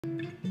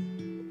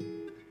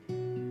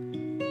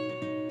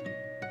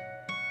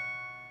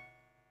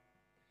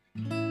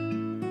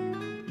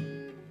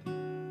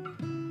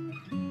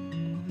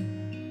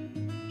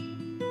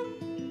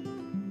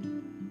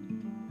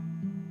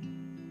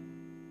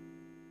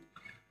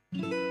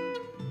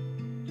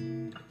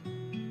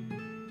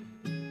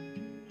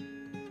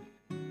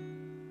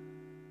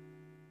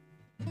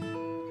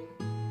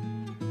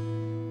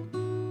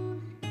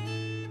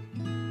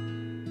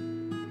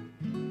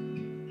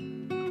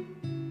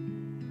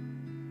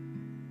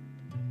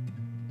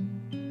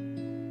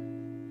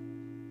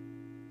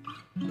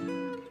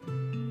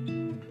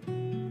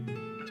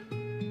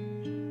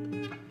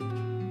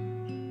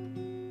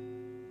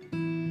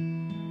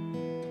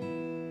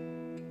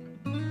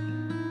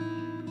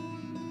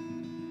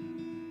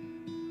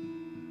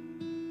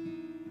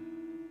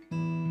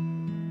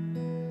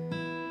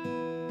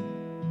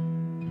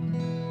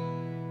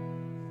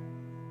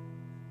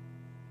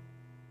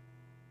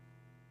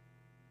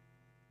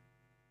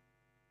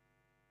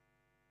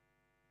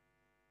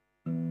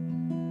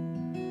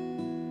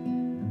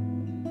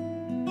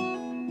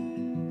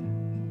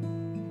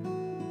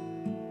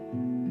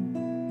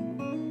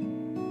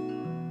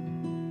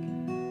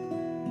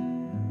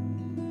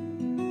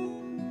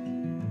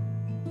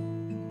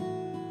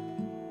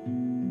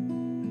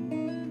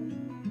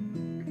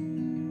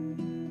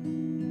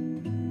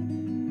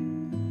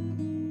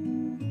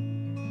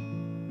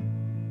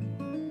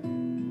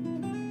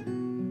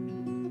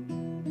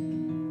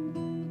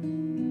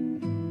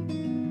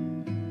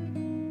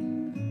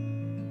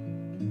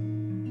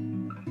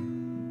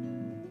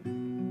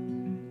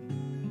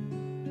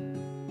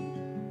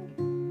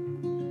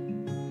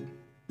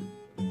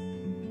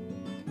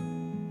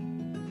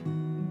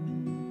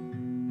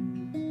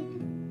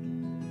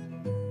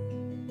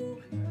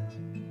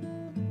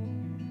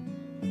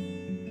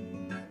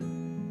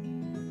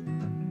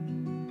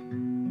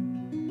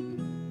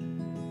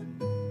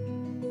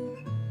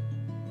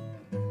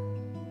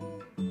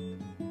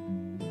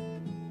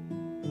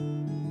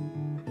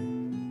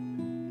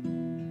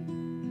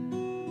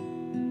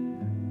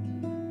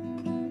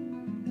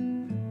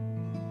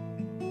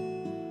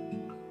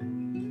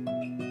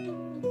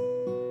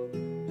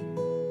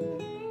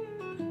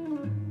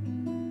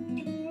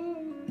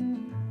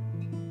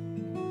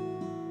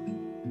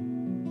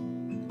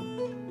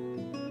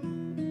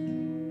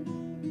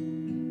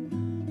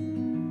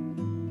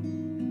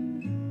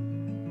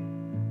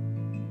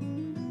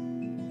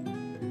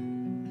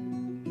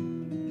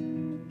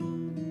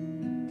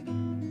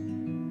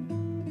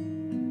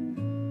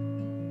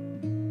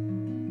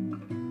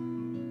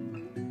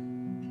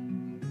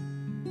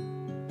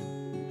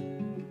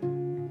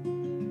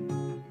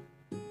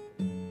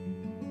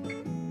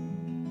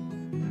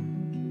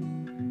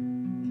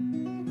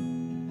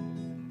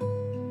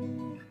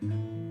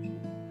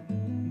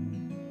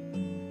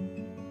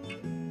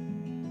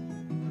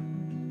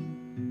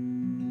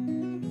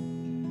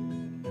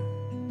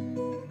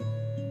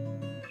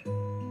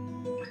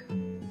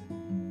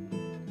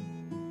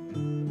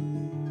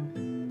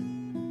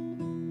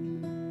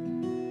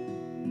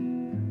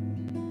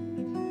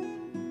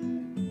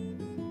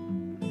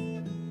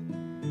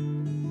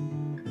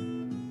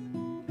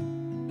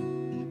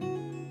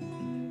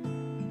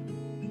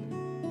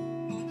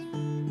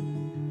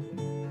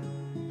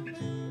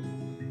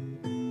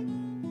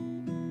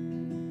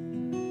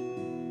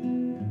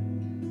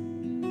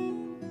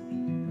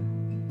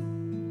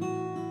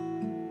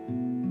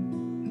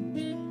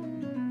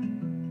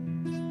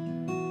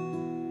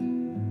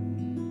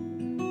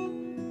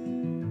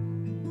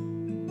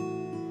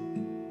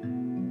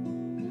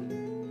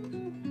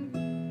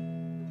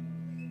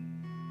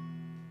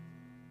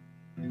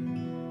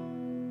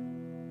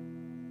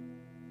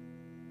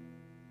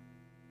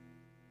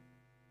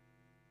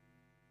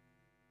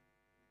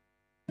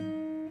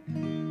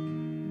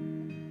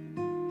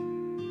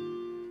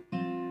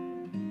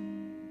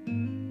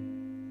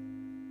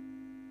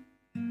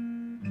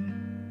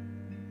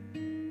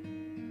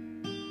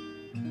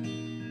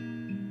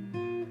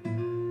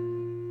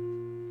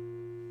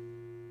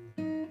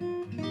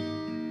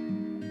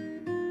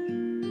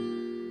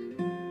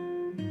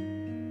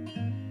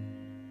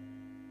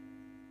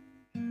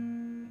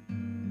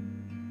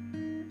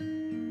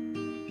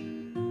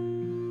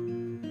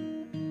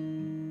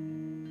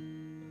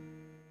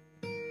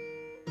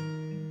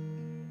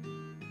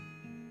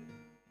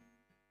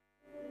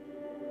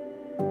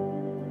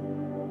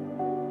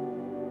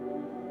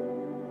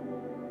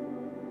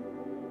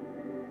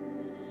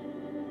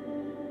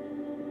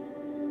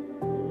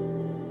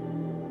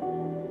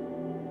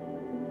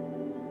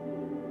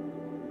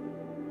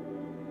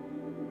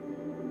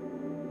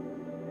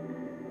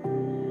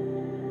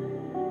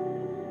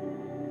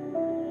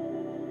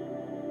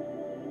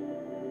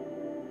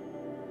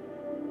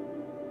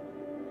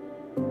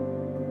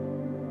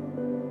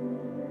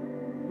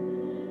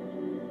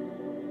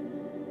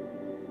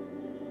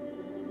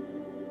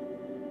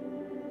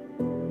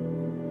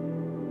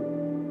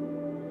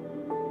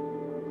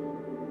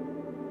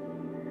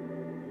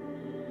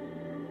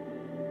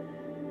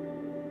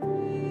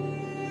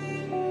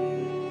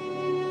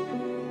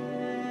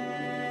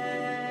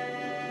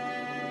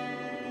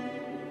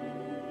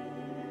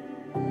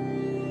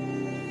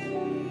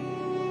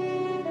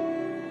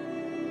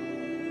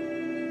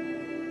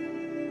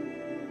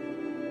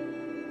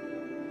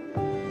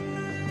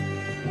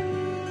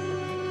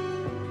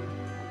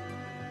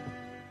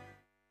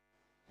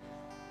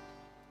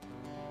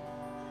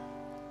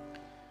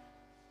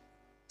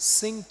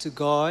Sing to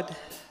God,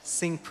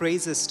 sing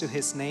praises to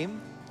His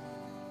name.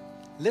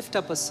 Lift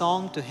up a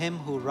song to Him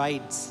who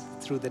rides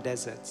through the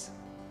deserts.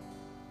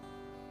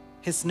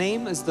 His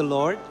name is the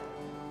Lord.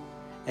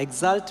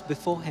 Exult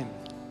before Him.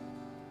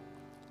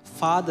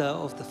 Father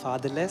of the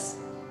fatherless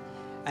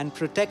and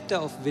protector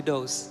of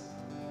widows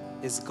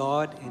is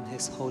God in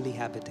His holy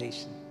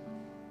habitation.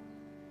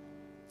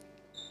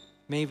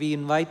 May we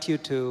invite you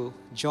to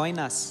join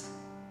us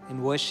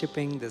in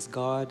worshiping this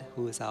God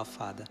who is our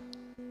Father,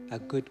 a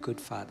good, good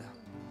Father.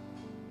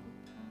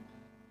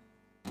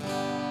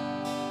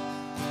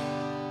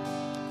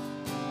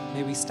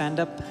 May we stand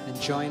up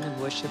and join in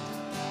worship.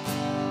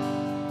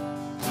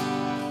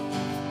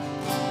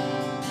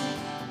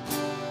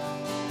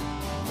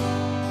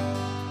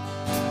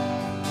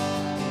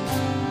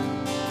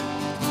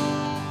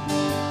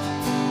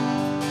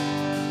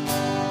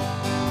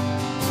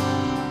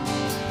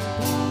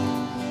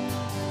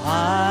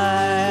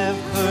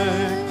 I've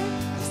heard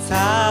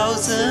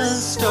 1,000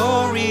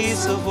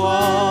 stories of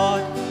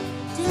what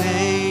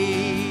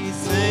they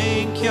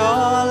think you're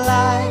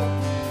like,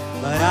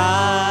 but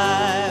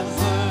I've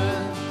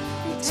heard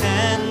the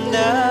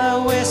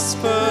tender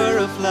whisper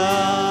of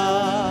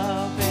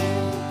love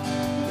in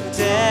the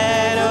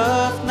dead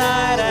of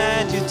night,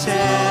 and you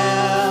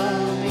tell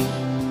me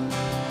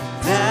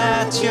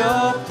that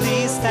you're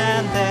pleased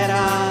and that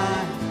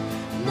I'm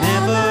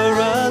never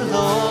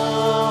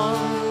alone.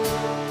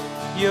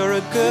 You're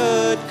a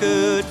good,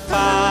 good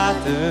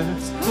Father.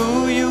 It's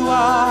who you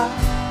are.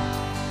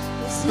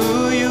 It's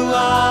who you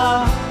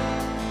are.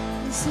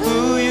 It's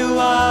who you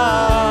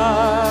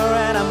are.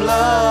 And I'm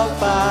loved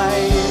by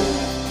you.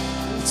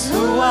 It's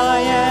who I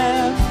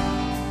am.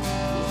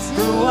 It's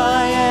who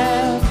I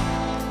am.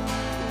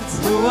 It's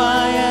who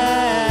I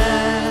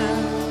am.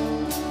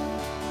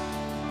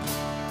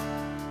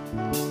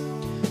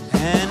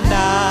 And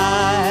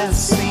I've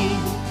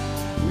seen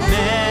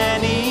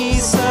many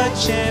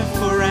searching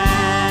for answers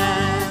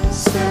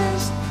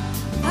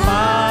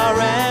far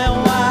and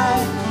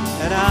wide,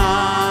 that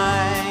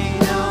I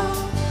know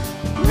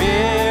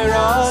we're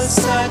all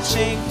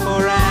searching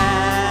for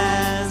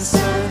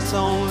answers.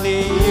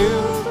 Only you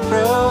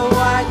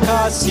provide,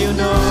 'cause you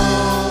know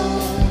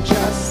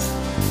just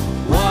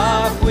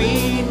what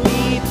we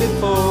need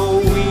before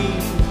we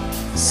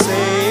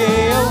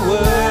say a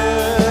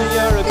word.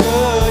 You're a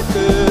good,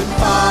 good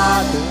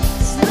Father.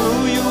 It's who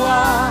you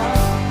are.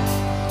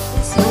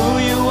 It's who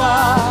you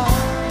are.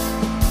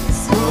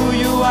 It's who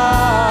you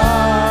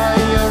are.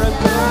 You're a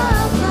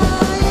good Father.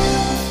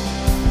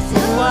 It's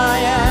who I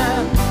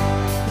am.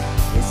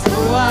 It's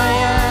who I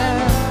am.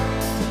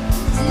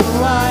 It's who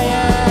I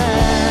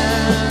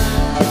am.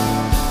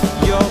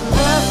 You're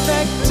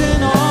perfect in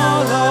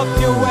all of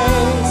your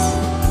ways.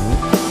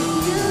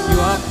 You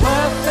are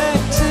perfect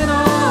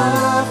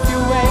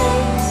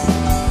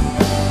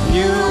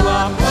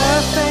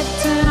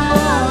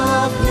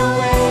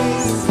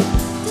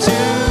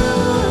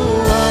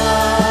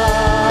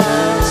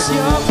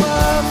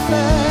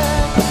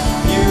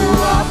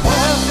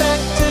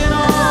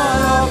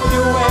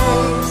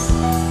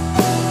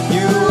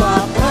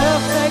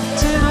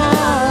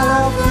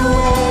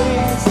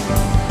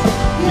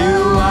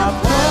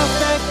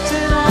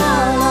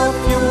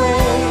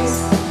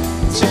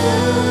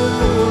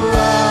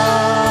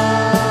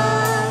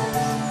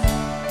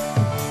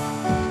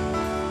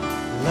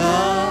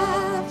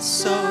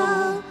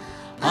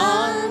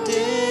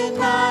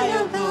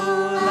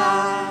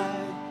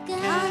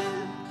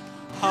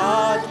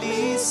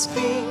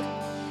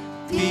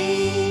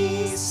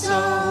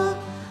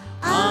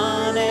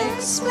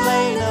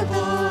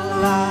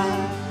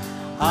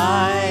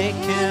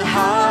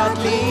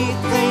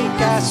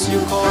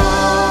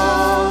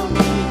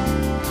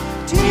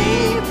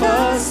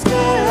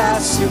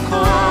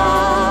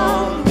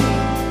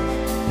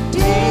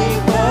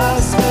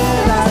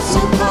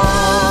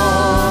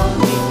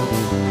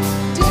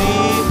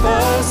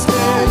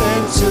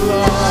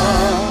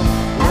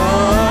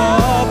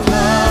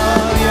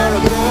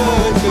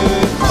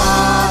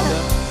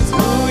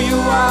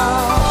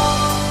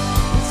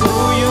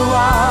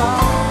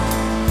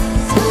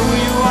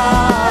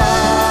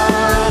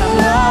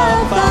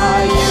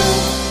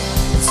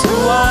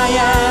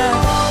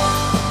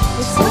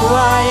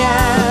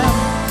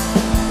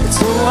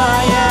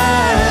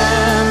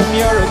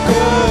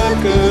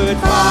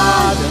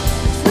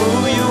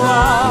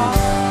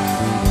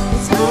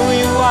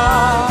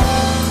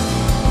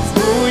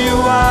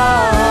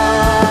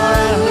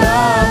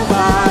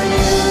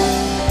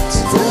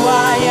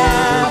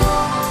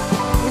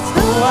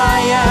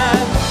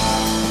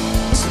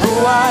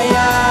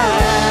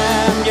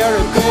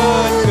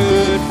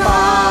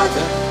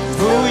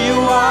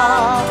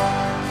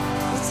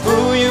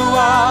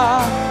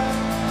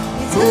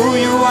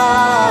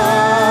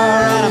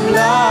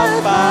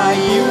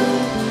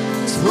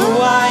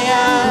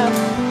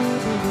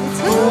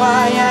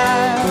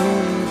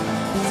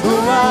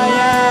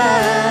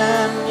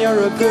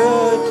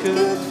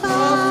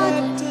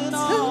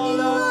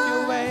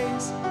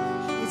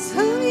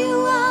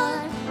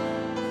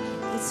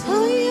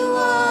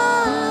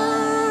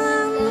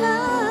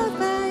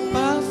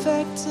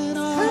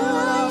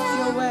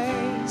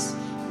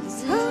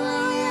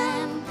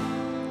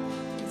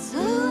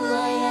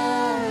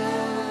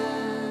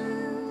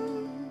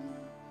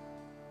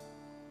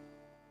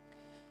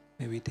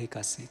we take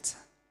our seats?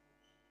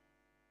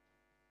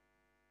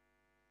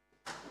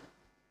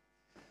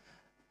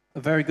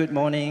 A very good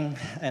morning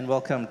and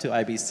welcome to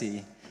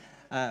IBC.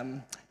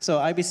 So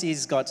IBC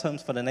is God's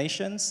Homes for the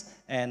Nations,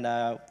 and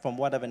from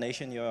whatever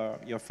nation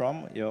you're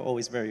from, you're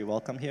always very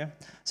welcome here.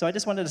 So I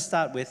just wanted to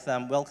start with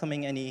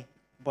welcoming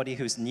anybody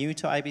who's new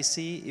to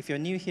IBC. If you're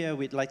new here,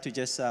 we'd like to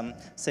just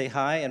say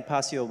hi and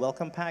pass you a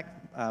welcome pack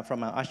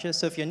from our ushers.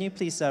 So if you're new,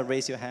 please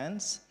raise your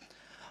hands.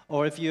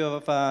 Or if you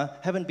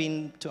haven't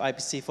been to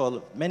IBC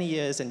for many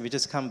years and we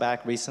just come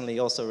back recently,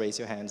 also raise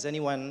your hands.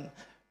 Anyone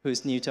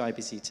who's new to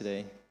IBC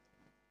today?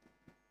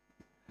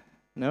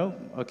 No?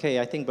 Okay,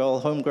 I think we're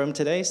all homegrown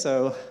today,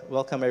 so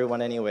welcome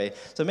everyone anyway.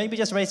 So maybe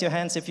just raise your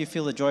hands if you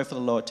feel the joy for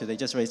the Lord today.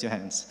 Just raise your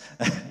hands.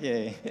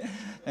 Yay.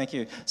 Thank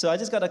you. So I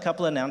just got a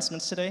couple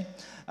announcements today.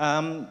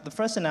 The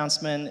first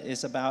announcement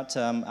is about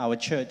our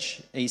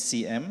church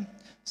ACM.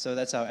 So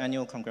that's our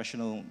annual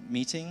congressional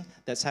meeting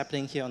that's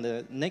happening here on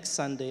the next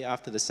Sunday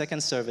after the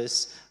second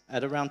service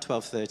at around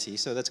 12:30.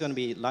 So that's going to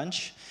be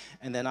lunch,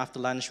 and then after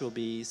lunch we'll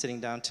be sitting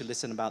down to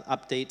listen about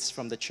updates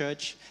from the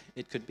church.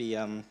 It could be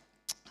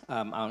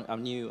our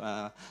new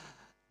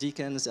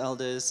deacons,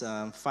 elders,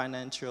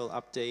 financial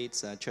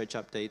updates, church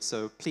updates.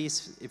 So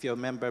please, if you're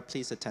a member,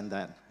 please attend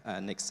that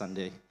next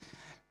Sunday.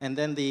 And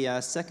then the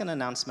second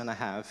announcement I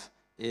have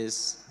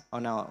is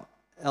on our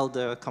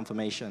elder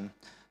confirmation.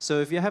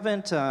 So if you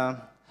haven't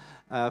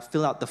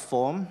filled out the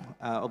form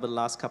over the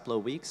last couple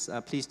of weeks,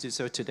 please do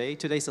so today.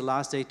 Today's the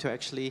last day to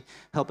actually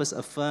help us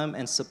affirm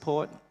and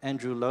support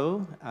Andrew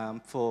Lowe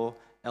for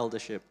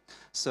eldership.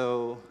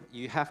 So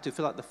you have to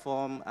fill out the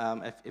form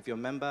if you're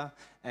a member,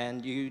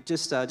 and you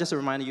just a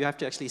reminder, you have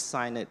to actually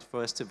sign it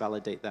for us to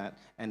validate that,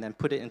 and then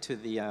put it into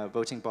the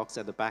voting box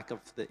at the back of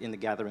in the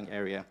gathering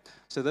area.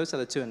 So those are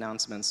the two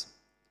announcements.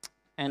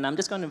 And I'm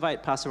just going to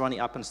invite Pastor Ronnie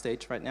up on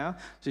stage right now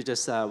to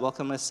just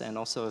welcome us and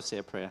also say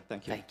a prayer.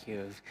 Thank you. Thank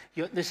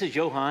you. This is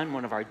Johan,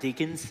 one of our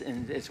deacons,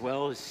 and as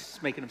well as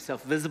making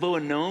himself visible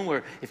and known,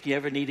 where if you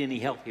ever need any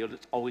help, he's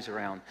always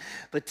around.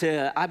 But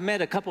I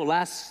met a couple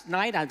last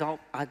night. I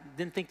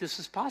didn't think this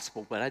was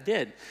possible, but I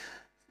did.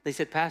 They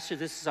said, Pastor,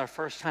 this is our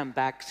first time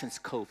back since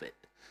COVID.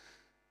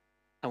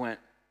 I went,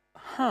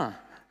 huh.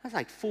 That's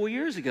like 4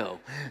 years ago.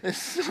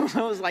 So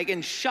I was like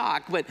in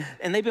shock,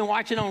 and they've been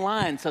watching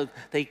online, so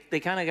they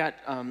kind of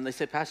got, they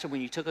said, Pastor,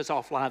 when you took us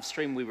off live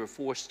stream, we were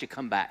forced to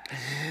come back.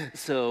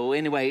 So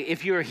anyway,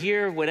 if you're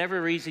here, whatever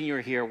reason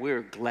you're here,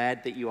 we're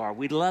glad that you are.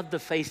 We love the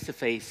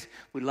face-to-face.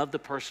 We love the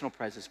personal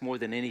presence more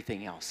than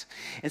anything else.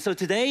 And so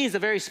today is a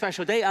very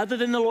special day, other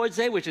than the Lord's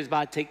Day, which is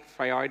about to take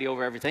priority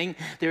over everything.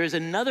 There is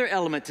another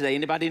element today.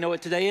 Anybody know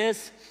what today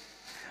is?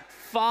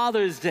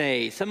 Father's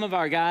Day. Some of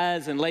our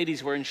guys and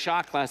ladies were in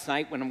shock last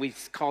night when we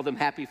called them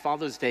Happy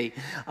Father's Day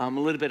a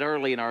little bit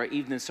early in our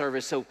evening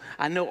service. So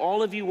I know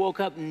all of you woke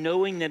up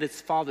knowing that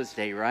it's Father's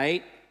Day,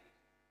 right?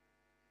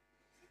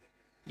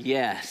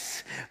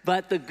 Yes.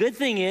 But the good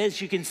thing is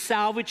you can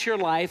salvage your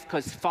life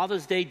because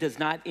Father's Day does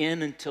not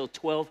end until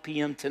 12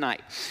 p.m.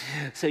 tonight.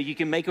 So you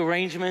can make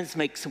arrangements,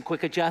 make some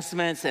quick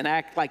adjustments, and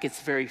act like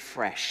it's very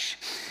fresh.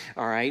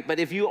 All right, but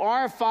if you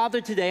are a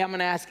father today, I'm going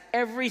to ask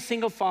every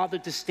single father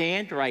to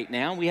stand right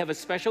now. We have a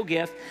special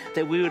gift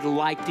that we would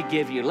like to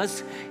give you.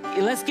 Let's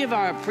give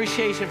our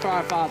appreciation for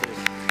our fathers.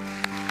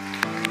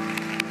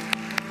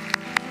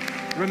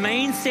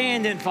 Remain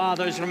standing,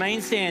 fathers.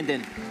 Remain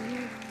standing.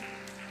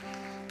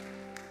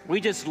 We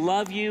just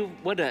love you.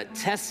 What a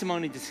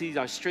testimony to see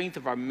our strength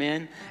of our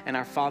men and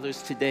our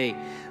fathers today.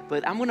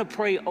 But I'm going to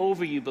pray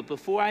over you. But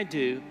before I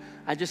do,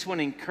 I just want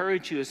to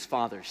encourage you as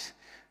fathers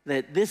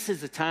that this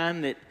is a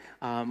time that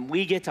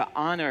we get to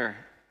honor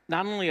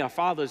not only our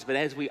fathers, but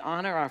as we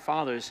honor our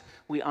fathers,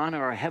 we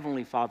honor our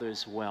Heavenly Father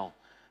as well.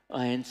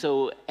 And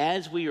so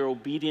as we are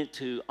obedient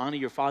to honor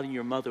your father and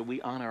your mother,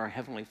 we honor our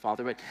Heavenly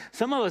Father. But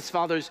some of us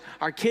fathers,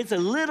 our kids are a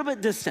little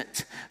bit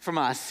distant from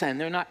us, and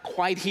they're not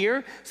quite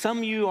here. Some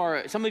of you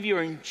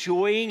are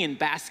enjoying and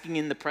basking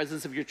in the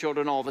presence of your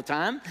children all the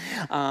time.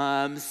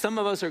 Some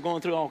of us are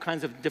going through all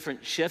kinds of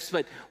different shifts.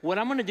 But what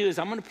I'm going to do is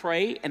I'm going to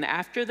pray, and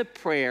after the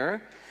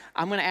prayer,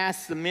 I'm going to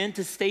ask the men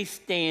to stay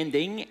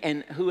standing,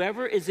 and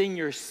whoever is in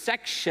your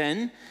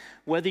section,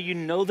 whether you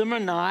know them or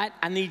not,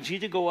 I need you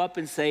to go up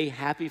and say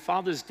Happy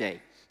Father's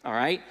Day, all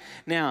right?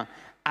 Now,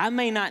 I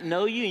may not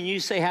know you, and you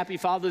say Happy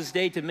Father's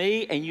Day to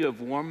me, and you have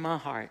warmed my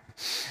heart.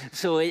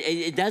 So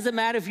it doesn't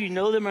matter if you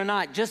know them or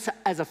not, just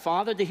as a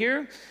father to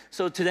hear.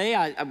 So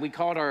today we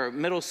called our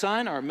middle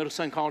son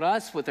called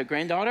us with a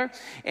granddaughter,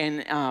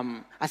 and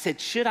I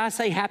said, should I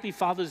say Happy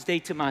Father's Day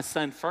to my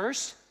son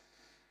first?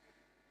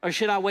 Or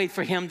should I wait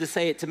for him to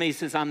say it to me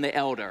since I'm the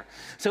elder?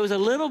 So it was a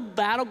little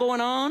battle going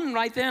on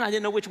right then. I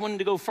didn't know which one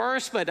to go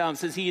first, but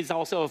since he is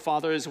also a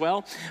father as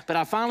well. But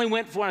I finally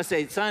went for it. I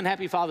said, son,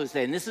 Happy Father's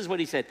Day. And this is what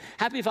he said,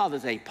 Happy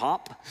Father's Day,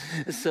 Pop.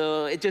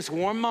 So it just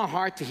warmed my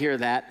heart to hear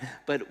that.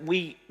 But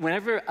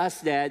whenever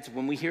us dads,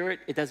 when we hear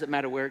it, it doesn't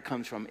matter where it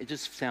comes from. It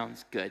just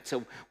sounds good.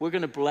 So we're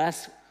going to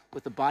bless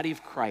with the body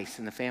of Christ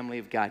and the family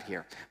of God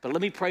here. But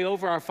let me pray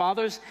over our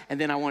fathers, and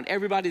then I want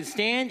everybody to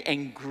stand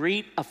and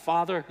greet a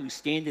father who's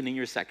standing in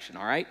your section,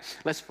 all right?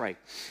 Let's pray.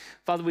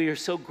 Father, we are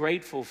so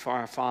grateful for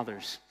our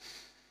fathers.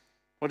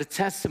 What a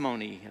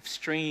testimony of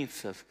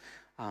strength, of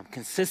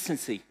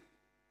consistency,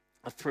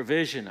 of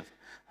provision, of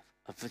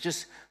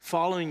just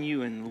following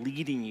you and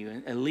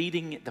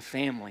leading the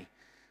family.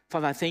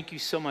 Father, I thank you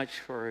so much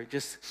for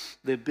just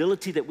the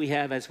ability that we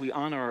have as we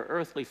honor our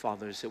earthly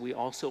fathers, that we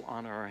also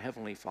honor our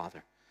heavenly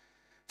Father.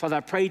 Father,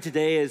 I pray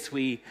today as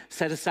we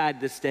set aside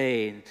this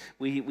day and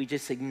we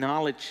just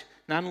acknowledge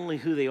not only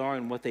who they are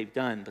and what they've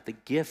done, but the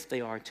gift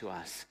they are to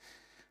us.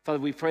 Father,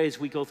 we pray as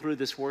we go through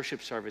this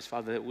worship service,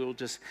 Father, that we'll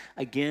just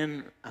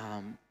again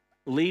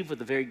leave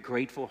with a very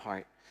grateful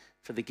heart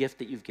for the gift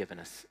that you've given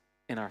us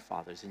in our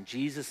fathers. In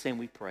Jesus' name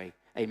we pray,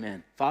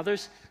 amen.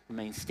 Fathers,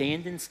 remain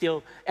standing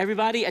still.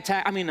 Everybody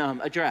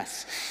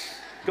address.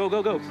 Go,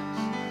 go, go.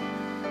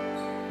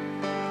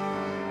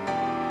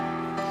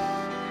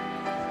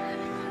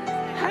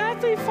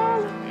 Happy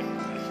Father.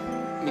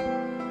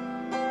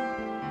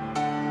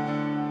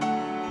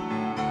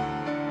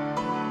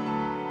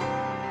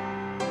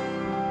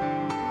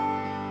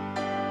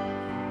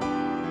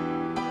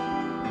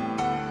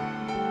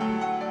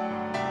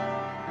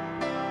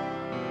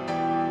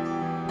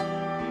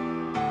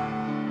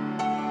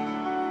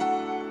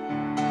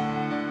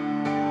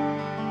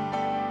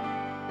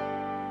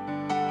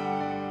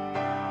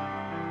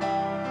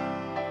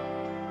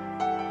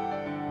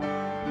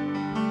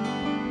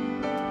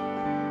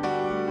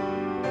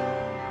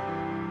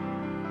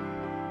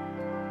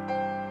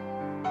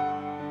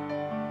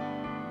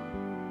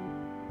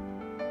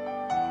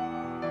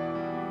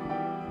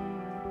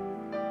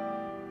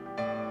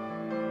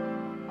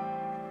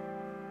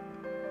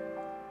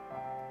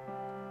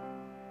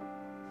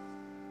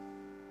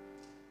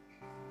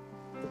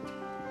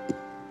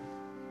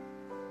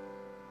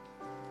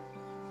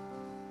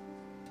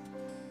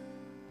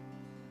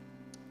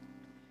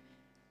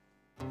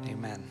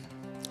 Amen.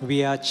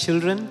 We are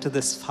children to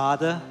this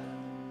Father,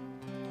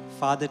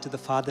 Father to the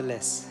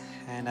fatherless.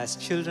 And as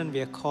children,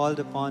 we are called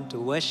upon to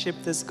worship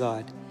this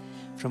God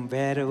from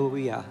wherever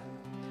we are,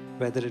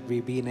 whether it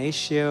be in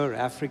Asia or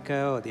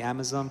Africa or the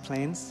Amazon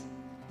plains.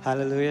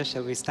 Hallelujah.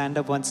 Shall we stand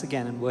up once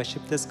again and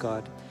worship this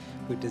God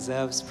who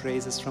deserves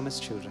praises from his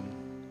children?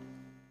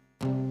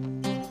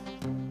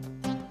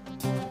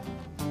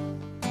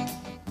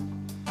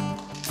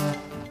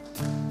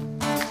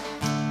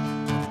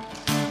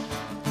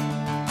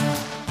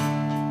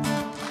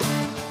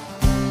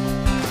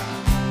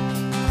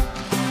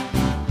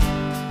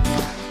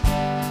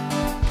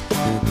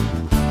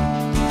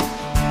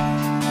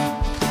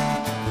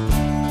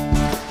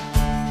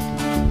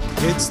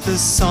 It's the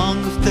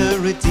song of the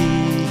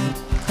redeemed,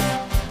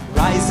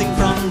 rising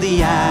from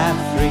the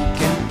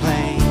African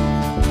plain.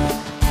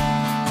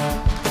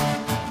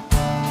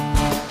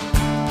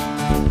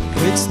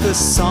 It's the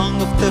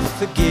song of the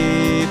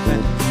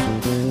forgiven,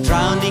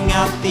 drowning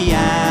out the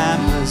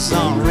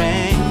Amazon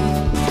rain.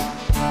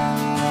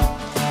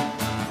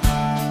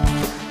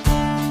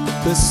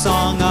 The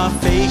song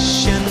of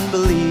Asian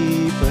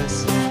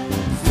believers,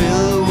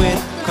 filled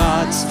with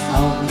God's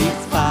only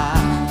fire.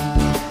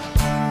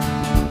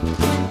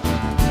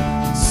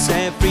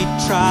 Every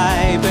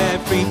tribe,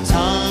 every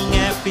tongue,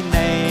 every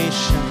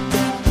nation,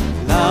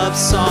 love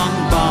song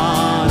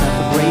born of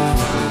a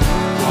grateful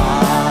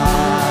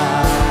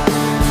heart.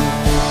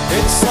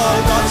 It's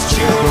all God's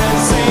children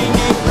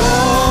singing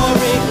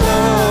glory,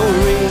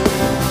 glory,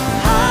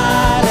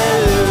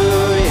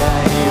 hallelujah.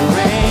 He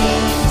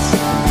reigns,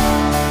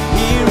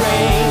 he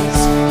reigns.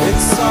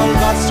 It's all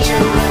God's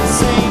children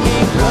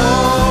singing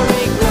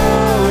glory,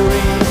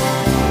 glory,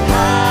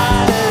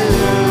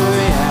 hallelujah.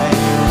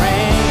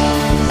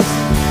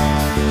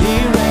 He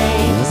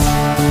reigns.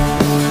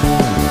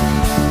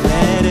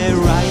 Let it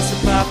rise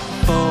above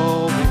the fold.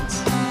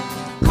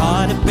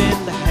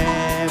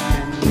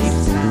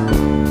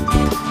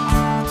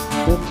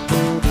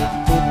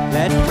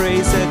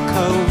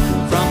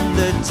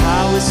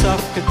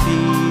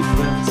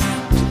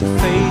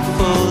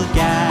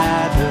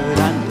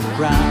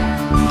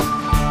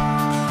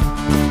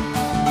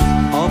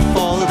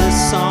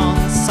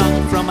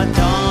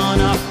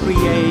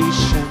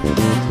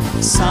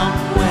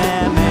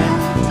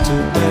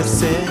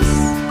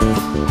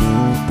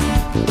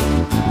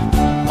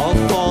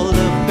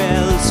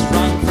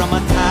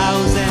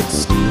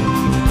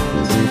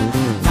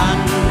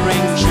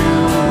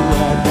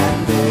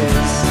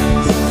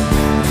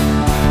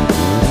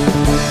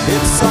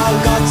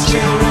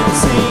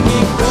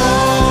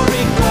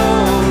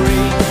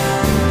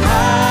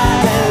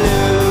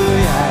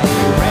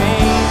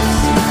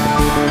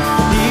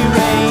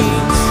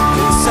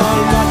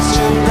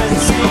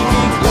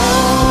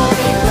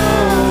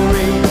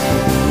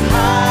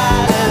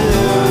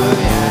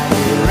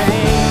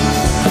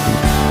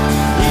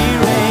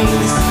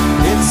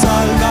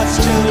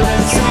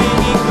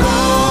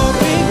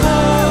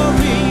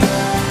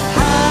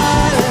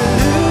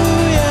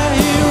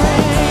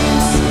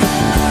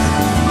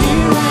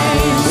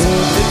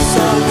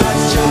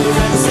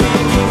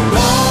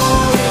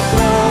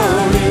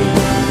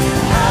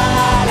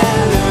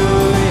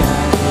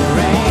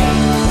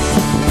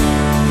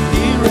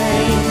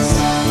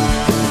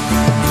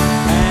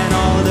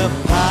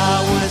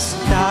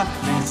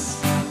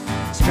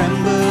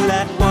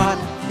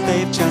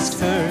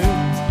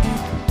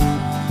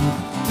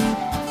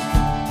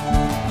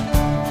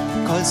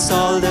 'cause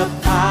all the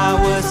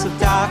powers of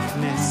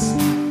darkness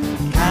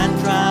can't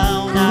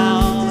drown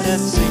out a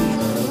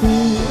single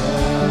word.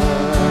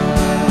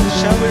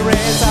 Shall we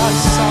raise our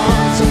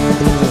songs?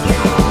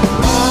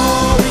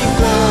 Glory,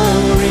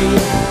 glory,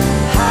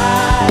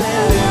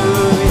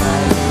 hallelujah.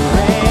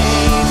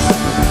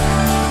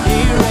 He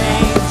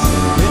reigns.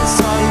 It's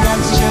all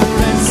God's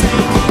children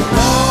singing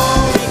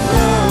glory,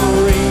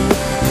 glory,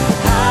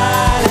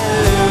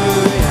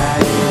 hallelujah.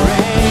 He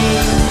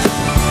reigns.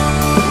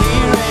 He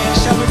reigns.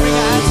 Shall we bring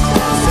our hands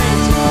together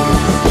and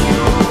sing?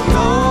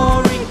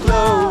 Glory,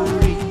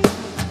 glory,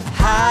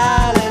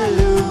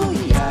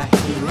 hallelujah.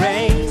 He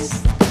reigns.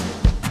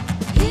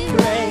 He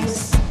reigns.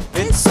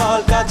 It's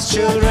all God's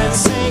children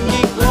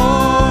singing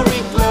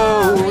glory,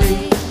 glory,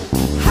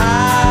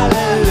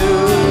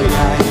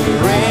 hallelujah. He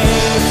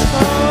reigns.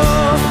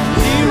 Oh,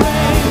 He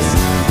reigns.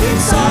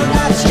 It's all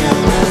God's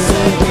children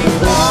singing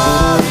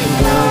glory,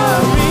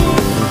 glory,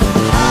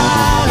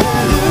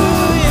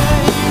 hallelujah.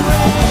 He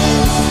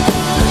reigns.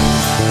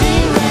 He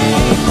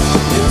reigns.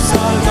 It's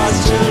all God's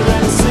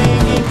children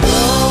singing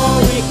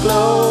glory,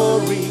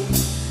 glory,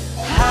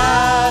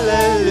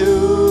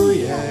 hallelujah.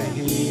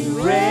 He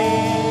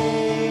reigns.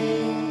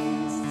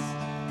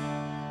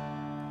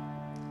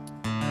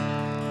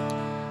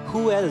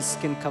 Who else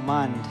can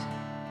command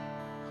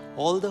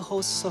all the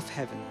hosts of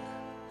heaven?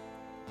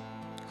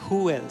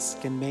 Who else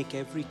can make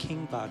every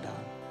king bow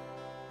down?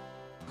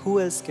 Who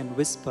else can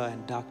whisper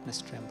and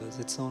darkness trembles?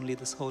 It's only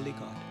this holy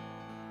God.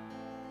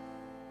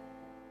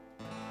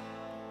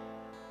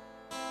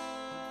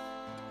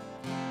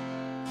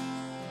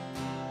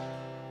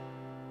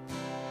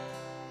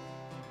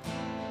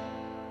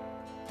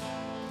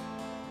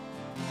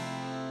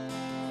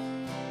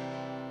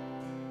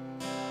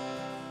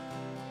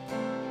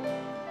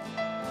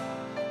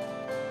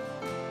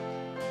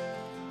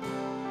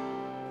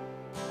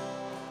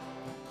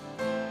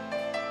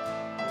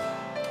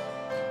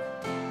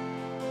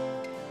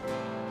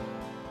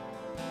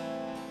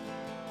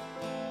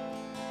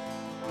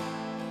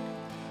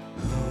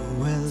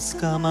 Who else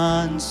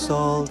commands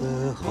all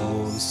the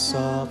hosts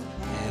of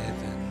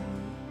heaven?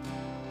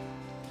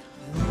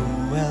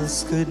 Who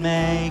else could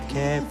make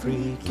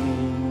every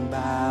king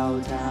bow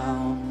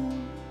down?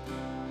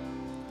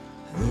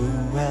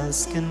 Who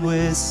else can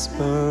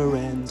whisper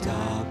and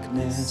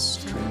darkness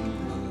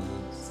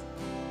trembles?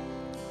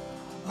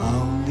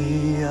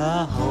 Only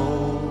a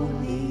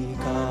holy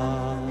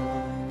God.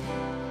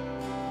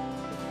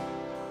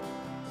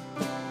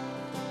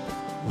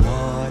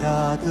 What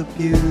are the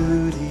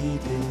beauty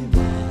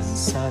demands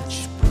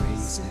such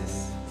praises?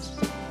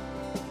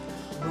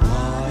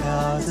 What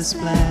are the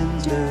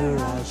splendor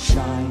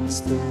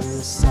outshines the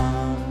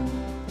sun?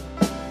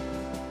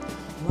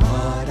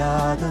 What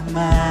are the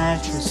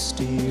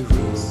majesty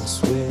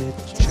rules with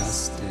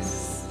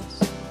justice?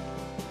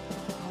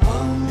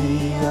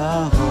 Only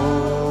a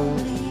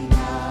holy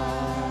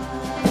God.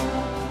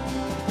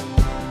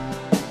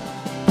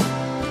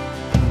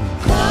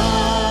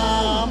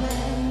 Come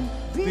and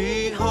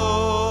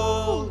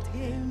behold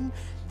Him,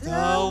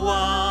 the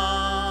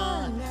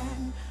one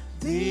and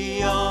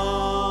the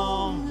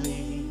only.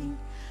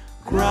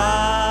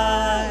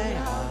 Cry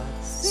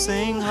out,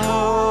 sing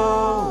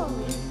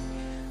holy,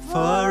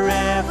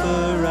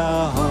 forever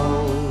a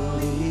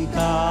holy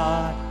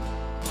God.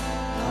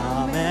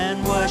 Come and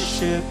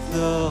worship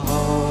the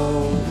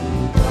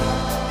holy God.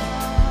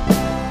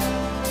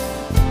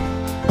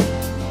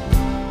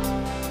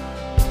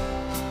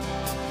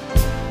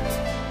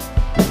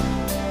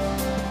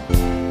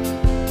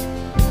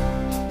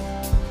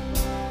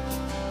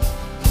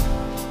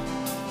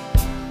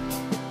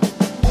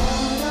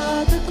 What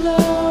are the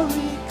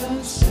glory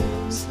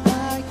consumes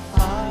like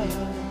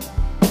fire?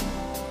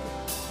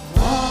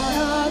 What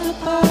are the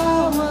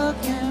power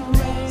can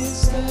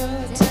raise the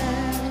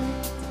dead?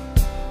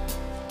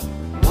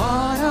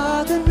 What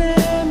are the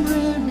name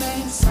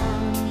remains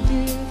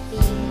undefeated?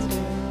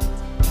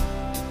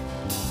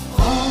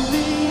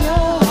 Only a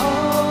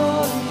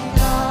holy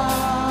God.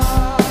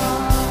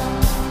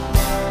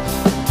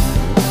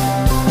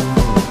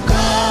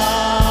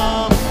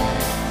 Come,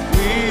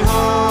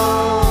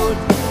 behold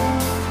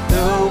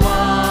the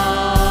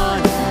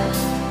one,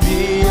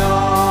 the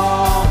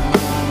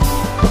only.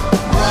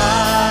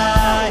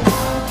 Cry,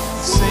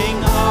 sing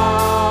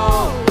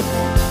holy,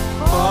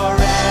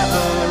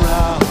 forever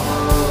a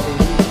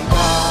holy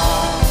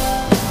God.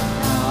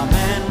 Come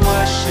and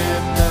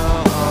worship the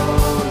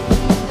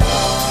holy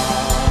God.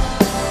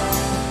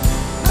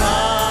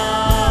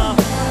 Come,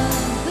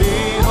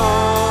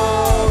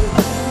 behold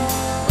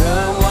the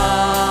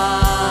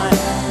one,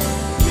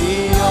 the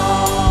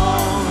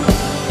only.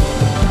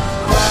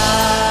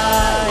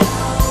 Cry,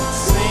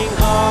 sing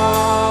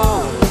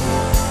holy,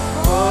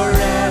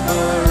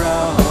 forever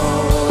a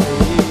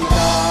holy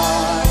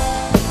God.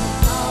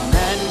 Come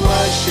and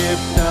worship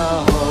the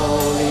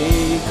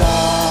holy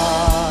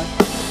God.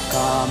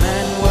 Come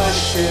and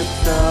worship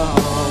the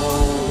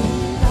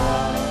holy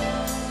God.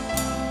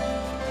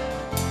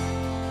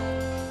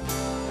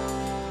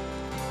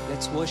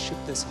 Let's worship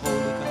this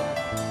holy God.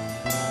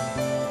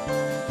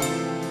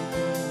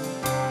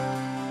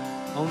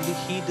 Only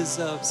He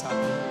deserves our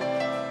glory.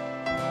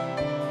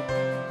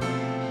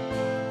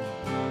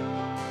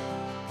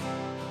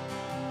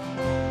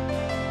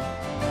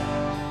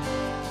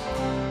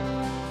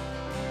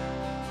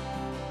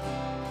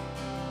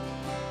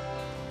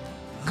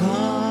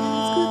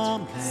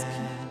 Come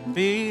and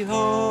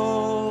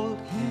behold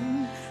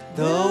Him,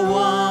 the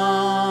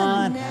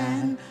one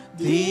and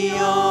the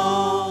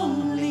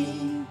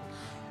only.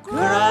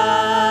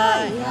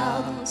 Cry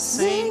out,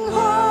 sing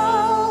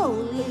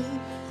holy,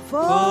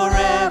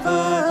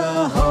 forever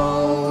the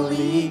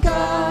holy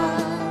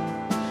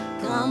God.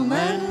 Come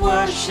and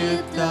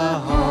worship the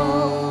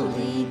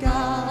holy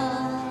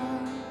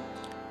God.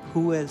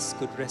 Who else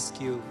could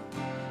rescue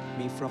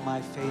me from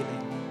my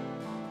failing?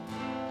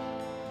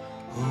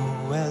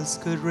 Who else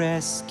could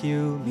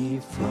rescue me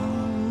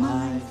from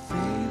my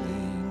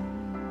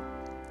failing?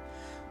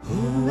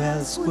 Who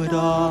else would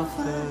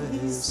offer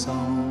His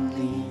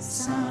only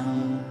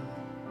Son?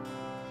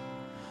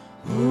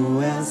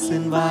 Who else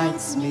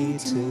invites me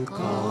to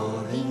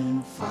call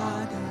Him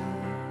Father?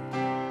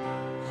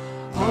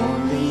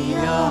 Only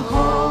a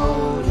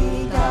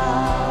holy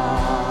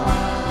God.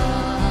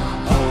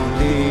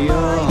 Only a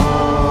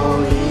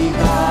holy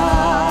God.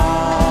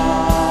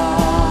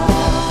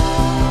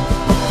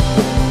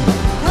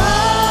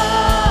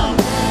 Come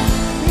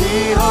and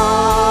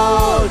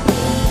behold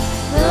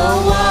the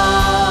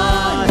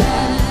one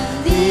and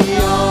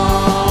the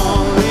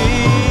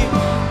only.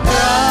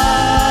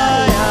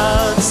 Cry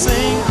out,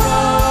 sing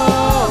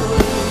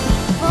holy,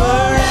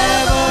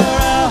 forever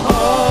a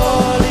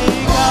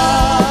holy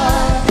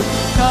God.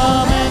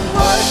 Come and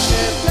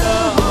worship the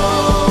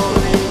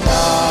holy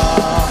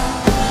God.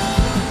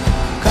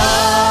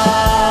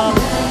 Come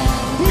and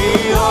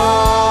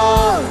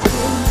behold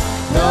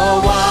the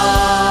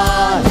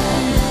one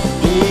and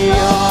the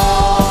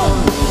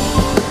only.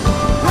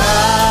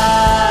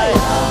 Cry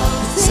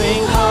out,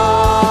 sing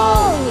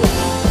holy,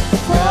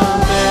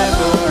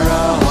 forever a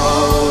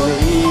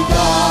holy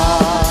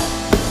God.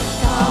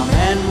 Come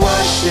and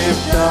worship the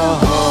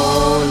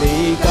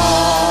holy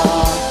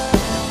God.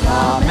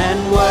 Come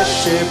and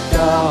worship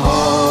the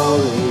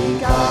holy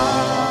God.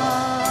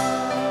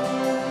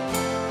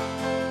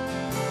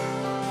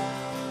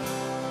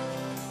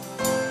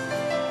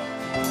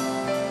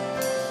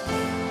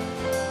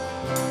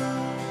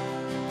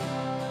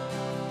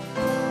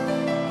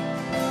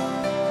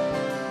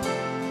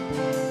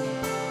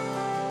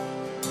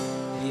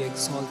 Be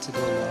exalted, O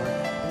Lord.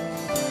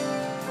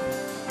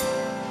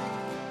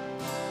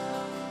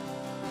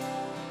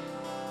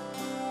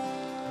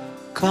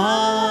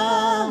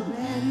 Come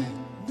and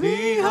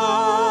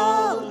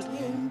behold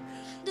Him,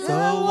 the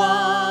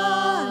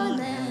one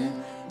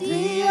and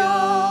the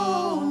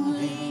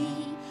only.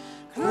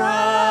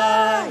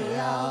 Cry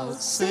out,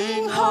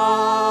 sing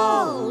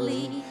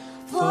holy,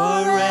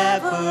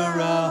 forever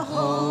a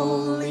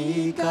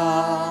holy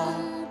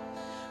God.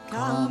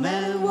 Come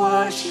and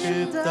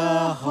worship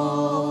the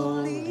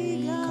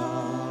holy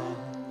God.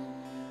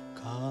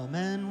 Come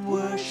and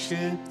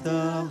worship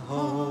the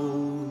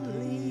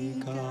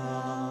holy God.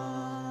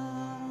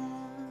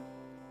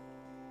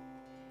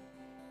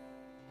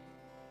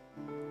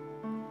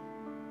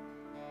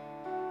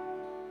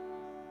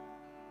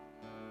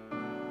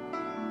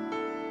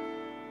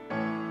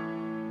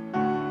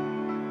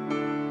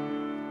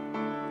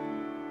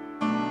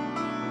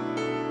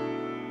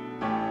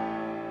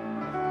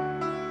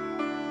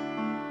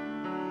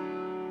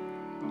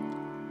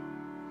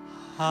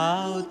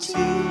 How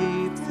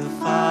deep the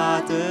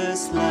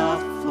Father's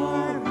love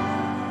for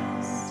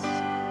us,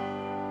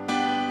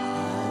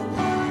 how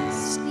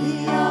vast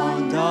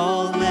beyond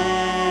all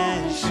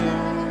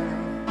measure,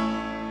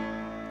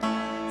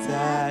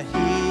 that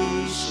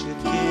He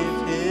should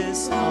give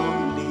His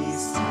only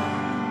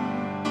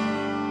Son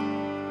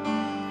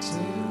to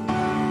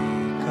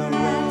make a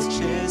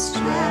wretch's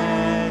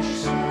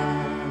treasure.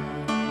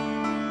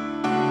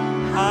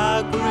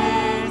 How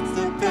great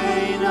the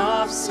pain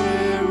of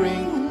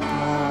searing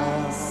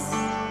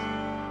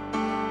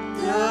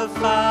the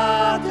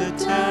Father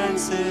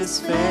turns His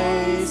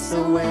face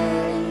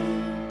away,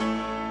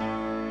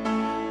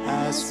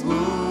 as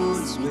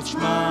wounds which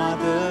mar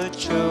the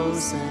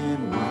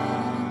chosen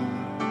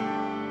one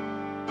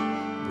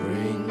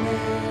bring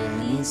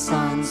many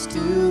sons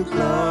to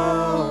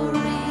glory.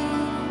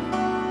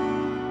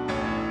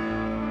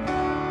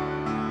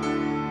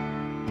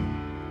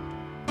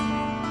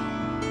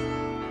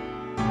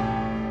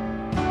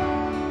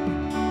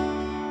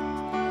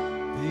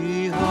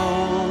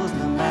 Behold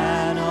the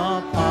man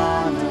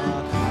upon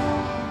a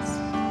cross,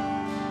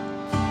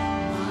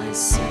 my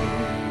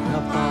sin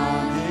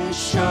upon His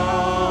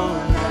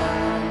shoulders.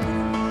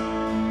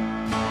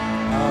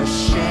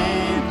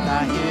 Ashamed I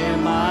hear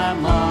my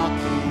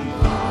mocking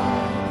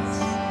voice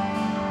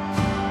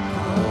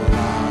call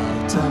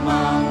out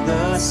among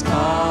the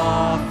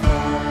scoffers.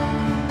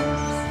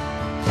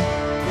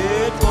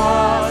 It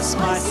was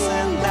my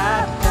sin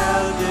that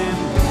held Him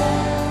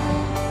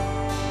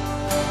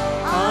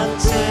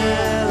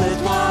until it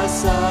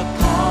was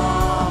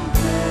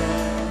accomplished.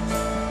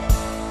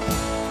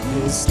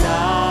 His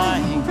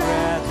dying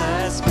breath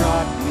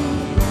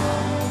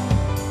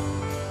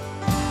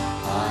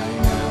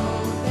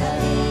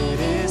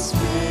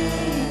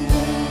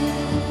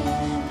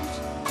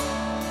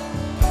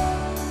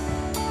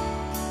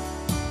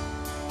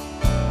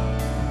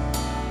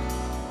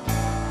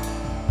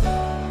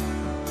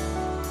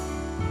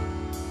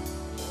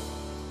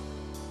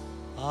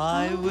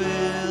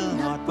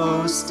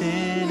boast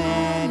in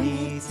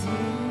anything.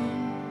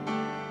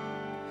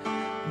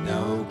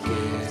 No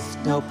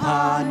gift, no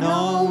power,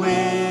 no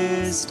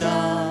wisdom,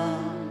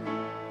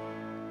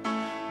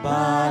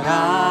 but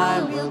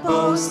I will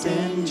boast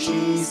in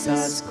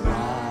Jesus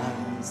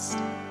Christ,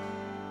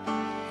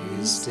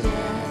 His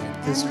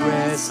death, His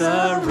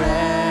resurrection.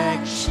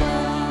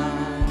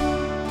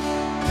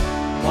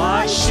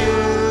 Why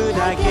should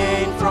I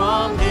gain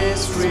from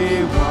His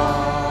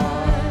reward?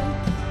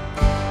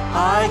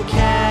 I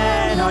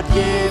cannot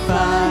give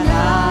an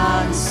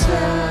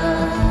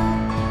answer,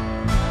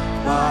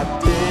 but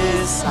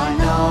this I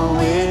know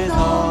with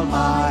all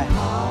my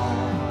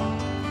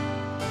heart: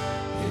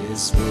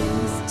 His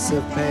wounds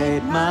have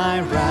paid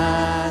my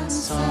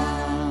ransom.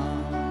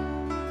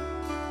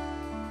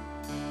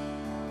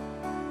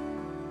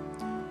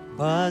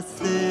 But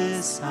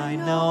this I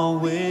know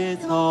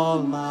with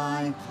all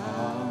my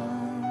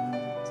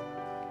heart: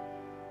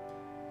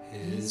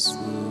 His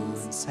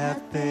wounds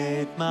have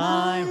paid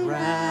my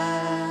ransom.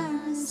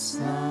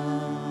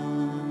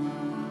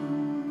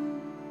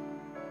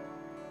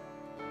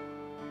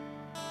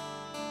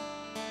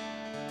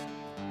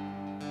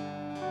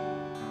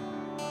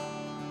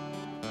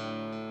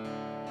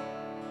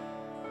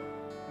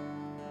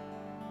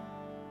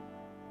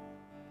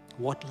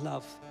 What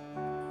love,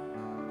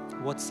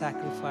 what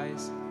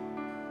sacrifice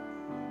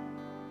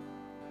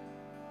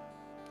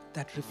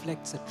that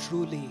reflects a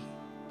truly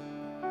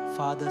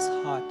Father's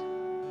heart.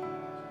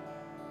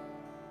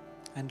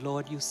 And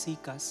Lord, you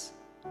seek us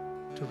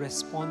to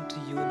respond to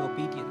you in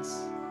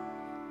obedience,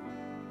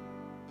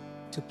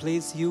 to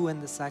place you in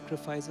the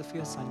sacrifice of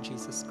your Son,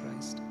 Jesus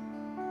Christ.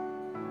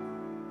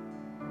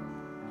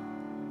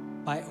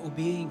 By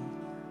obeying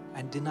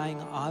and denying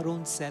our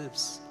own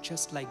selves,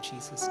 just like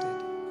Jesus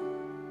did,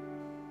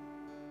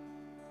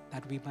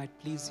 that we might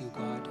please you,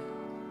 God,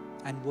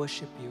 and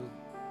worship you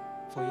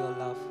for your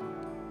love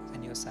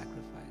and your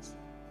sacrifice.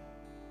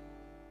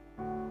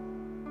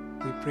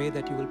 We pray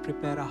that you will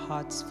prepare our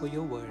hearts for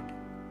your word,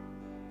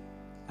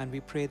 and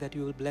we pray that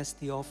you will bless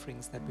the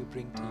offerings that we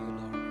bring to you,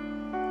 Lord.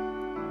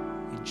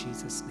 In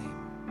Jesus' name,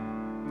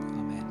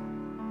 amen.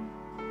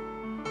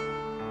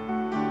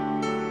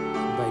 I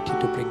invite you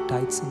to bring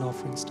tithes and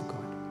offerings to God.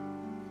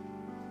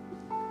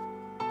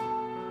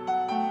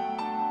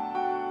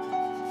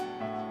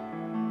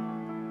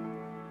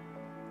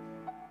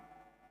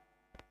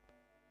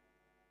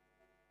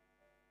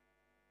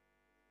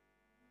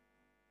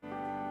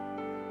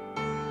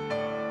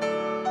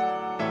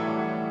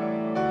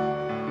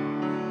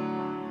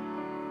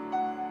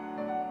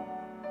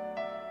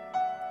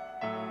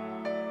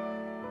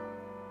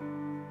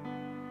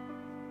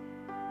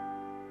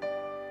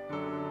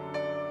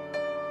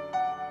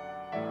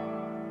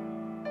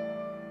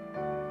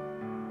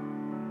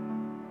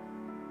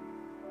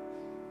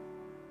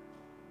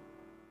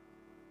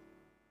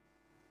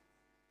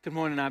 Good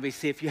morning,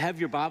 IBC. If you have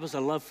your Bibles,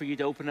 I'd love for you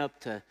to open up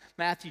to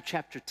Matthew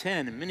chapter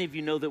 10. And many of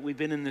you know that we've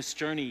been in this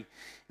journey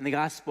in the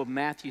Gospel of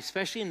Matthew,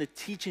 especially in the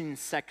teaching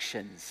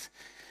sections.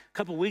 A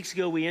couple weeks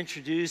ago, we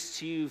introduced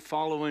to you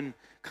following,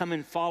 come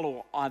and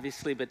follow,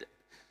 obviously, but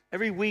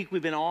every week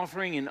we've been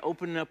offering and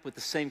opening up with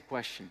the same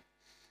question.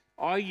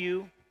 Are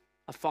you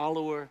a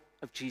follower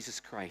of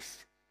Jesus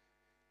Christ?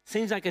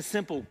 Seems like a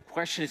simple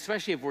question,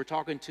 especially if we're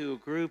talking to a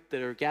group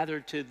that are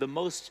gathered to the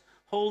most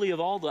holy of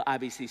all the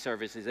IBC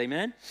services,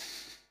 amen?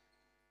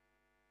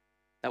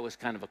 That was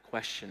kind of a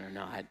question or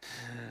not.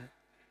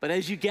 But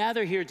as you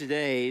gather here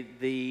today,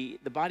 the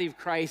body of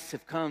Christ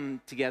have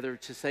come together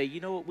to say, you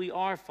know what, we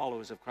are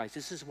followers of Christ.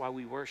 This is why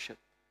we worship.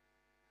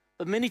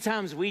 But many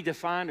times we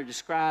define or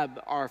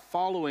describe our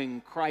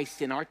following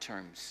Christ in our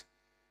terms.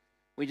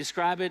 We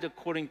describe it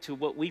according to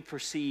what we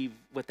perceive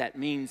what that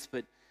means,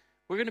 but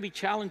we're going to be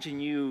challenging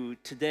you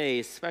today,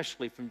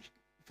 especially from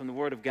the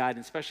Word of God,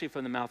 and especially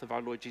from the mouth of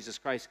our Lord Jesus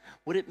Christ,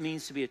 what it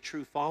means to be a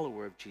true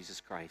follower of Jesus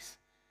Christ.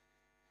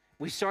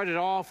 We started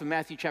off in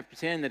Matthew chapter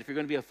 10 that if you're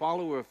going to be a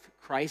follower of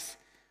Christ,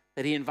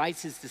 that he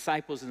invites his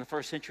disciples in the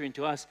first century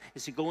into us,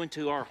 is to go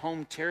into our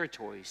home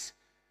territories,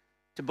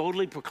 to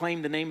boldly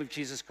proclaim the name of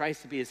Jesus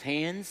Christ, to be his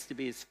hands, to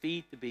be his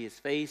feet, to be his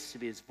face, to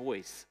be his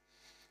voice.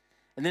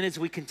 And then as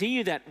we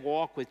continue that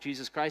walk with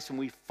Jesus Christ and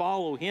we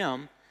follow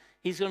him,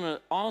 he's going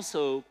to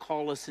also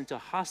call us into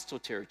hostile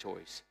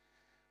territories.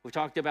 We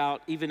talked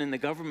about even in the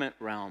government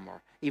realm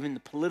or even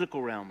the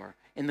political realm or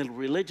in the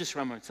religious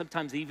realm, and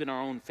sometimes even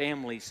our own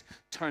families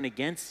turn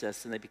against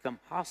us and they become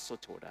hostile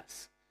toward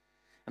us.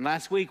 And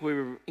last week we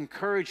were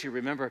encouraged you,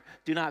 remember,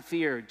 do not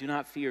fear, do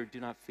not fear,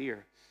 do not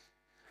fear.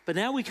 But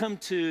now we come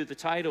to the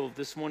title of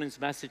this morning's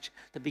message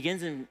that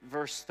begins in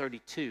verse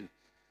 32,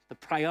 the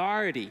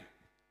priority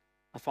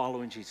of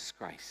following Jesus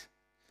Christ.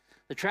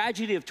 The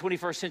tragedy of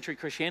 21st century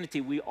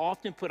Christianity, we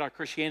often put our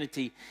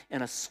Christianity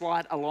in a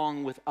slot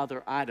along with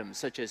other items,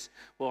 such as,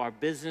 well, our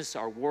business,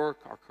 our work,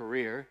 our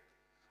career,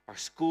 our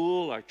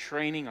school, our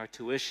training, our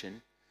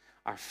tuition,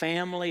 our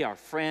family, our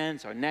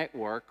friends, our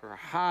network, our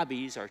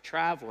hobbies, our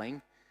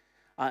traveling,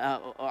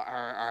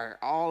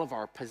 all of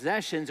our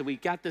possessions, and we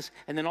got this,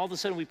 and then all of a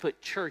sudden we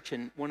put church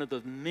in one of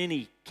the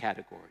many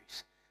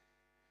categories.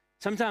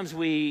 Sometimes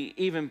we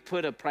even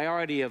put a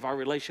priority of our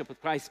relationship with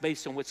Christ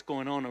based on what's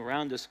going on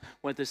around us,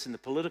 whether it's in the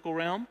political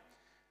realm,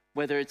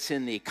 whether it's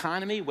in the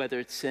economy, whether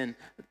it's in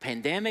the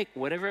pandemic,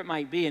 whatever it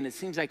might be. And it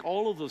seems like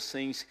all of those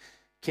things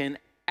can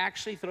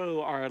actually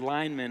throw our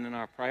alignment and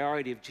our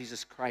priority of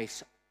Jesus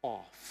Christ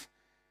off.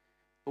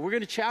 But we're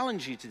going to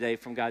challenge you today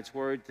from God's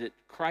word that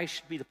Christ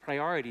should be the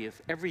priority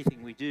of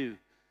everything we do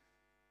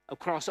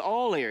across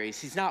all areas.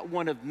 He's not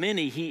one of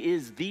many, he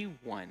is the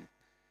one.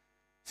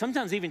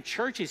 Sometimes even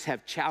churches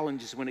have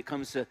challenges when it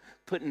comes to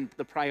putting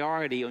the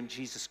priority on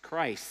Jesus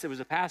Christ. There was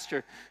a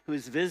pastor who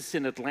was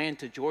visiting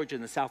Atlanta, Georgia,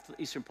 in the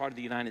southeastern part of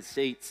the United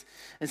States.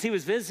 As he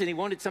was visiting, he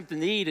wanted something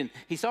to eat, and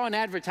he saw an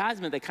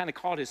advertisement that kind of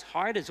caught his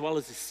heart as well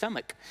as his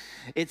stomach.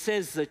 It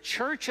says, the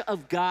Church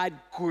of God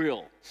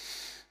Grill.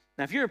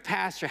 Now, if you're a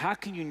pastor, how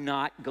can you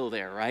not go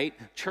there, right?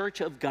 Church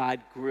of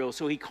God Grill.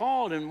 So he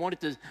called and wanted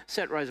to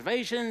set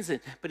reservations,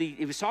 but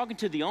he was talking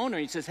to the owner.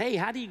 He says, hey,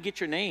 how do you get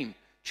your name?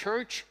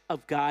 Church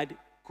of God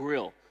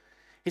Grill.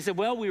 He said,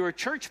 well, we were a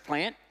church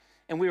plant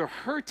and we were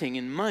hurting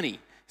in money.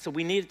 So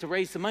we needed to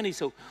raise the money.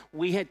 So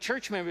we had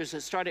church members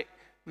that started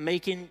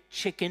making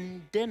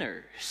chicken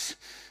dinners.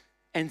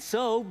 And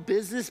so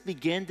business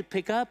began to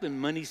pick up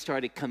and money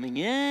started coming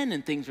in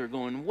and things were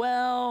going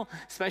well,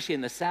 especially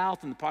in the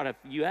South and the part of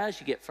the U.S.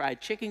 You get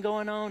fried chicken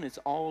going on. It's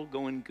all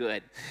going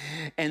good.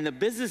 And the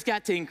business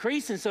got to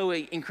increase, and so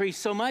it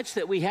increased so much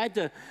that we had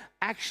to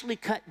actually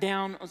cut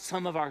down on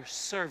some of our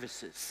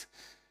services.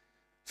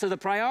 So the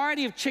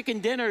priority of chicken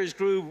dinners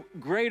grew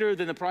greater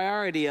than the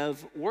priority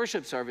of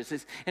worship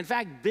services. In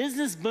fact,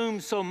 business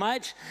boomed so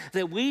much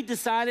that we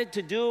decided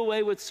to do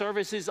away with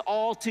services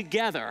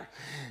altogether.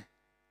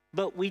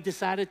 But we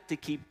decided to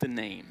keep the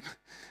name.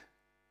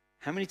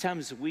 How many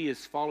times we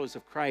as followers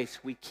of Christ,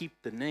 we keep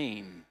the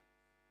name,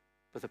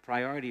 but the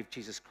priority of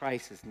Jesus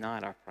Christ is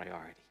not our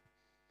priority?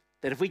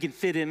 That if we can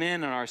fit him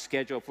in on our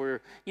schedule, if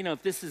we're,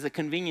 if this is a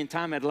convenient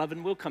time at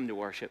 11, we'll come to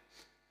worship.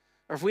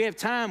 Or if we have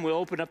time, we'll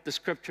open up the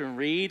scripture and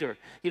read. Or,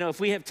 if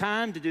we have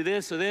time to do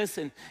this or this.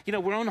 And,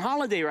 we're on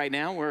holiday right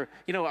now. Or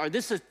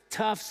this is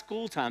tough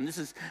school time. This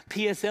is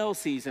PSL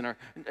season. Or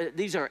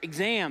these are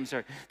exams.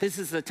 Or this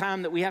is the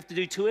time that we have to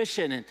do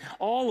tuition. And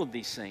all of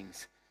these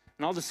things.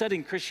 And all of a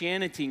sudden,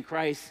 Christianity in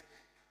Christ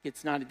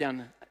gets knotted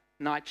down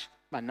notch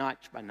by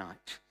notch by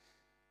notch.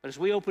 But as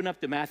we open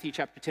up to Matthew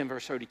chapter 10,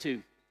 verse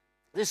 32,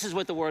 this is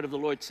what the word of the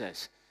Lord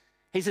says.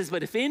 He says,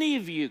 but if any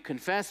of you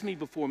confess me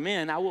before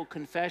men, I will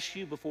confess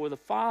you before the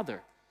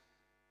Father.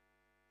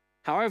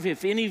 However,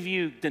 if any of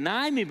you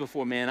deny me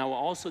before men, I will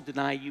also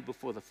deny you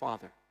before the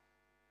Father.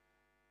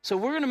 So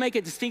we're going to make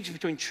a distinction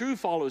between true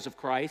followers of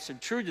Christ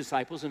and true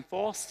disciples and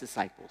false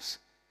disciples.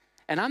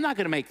 And I'm not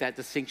going to make that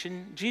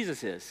distinction.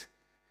 Jesus is.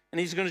 And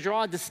he's going to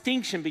draw a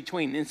distinction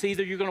between. It's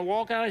either you're going to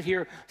walk out of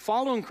here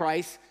following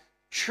Christ,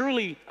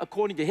 truly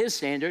according to his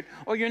standard,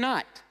 or you're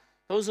not.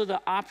 Those are the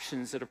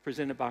options that are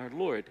presented by our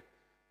Lord.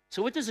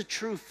 So what does a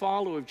true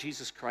follower of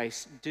Jesus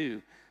Christ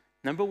do?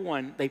 Number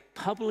one, they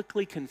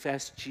publicly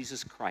confess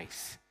Jesus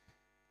Christ.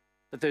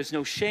 That there's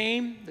no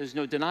shame, there's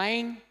no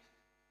denying,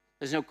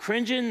 there's no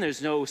cringing,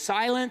 there's no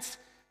silence,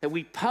 that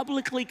we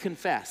publicly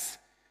confess.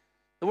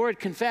 The word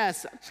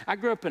confess, I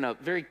grew up in a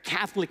very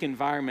Catholic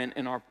environment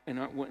in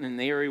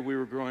the area we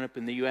were growing up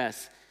in the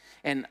U.S.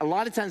 And a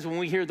lot of times when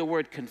we hear the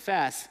word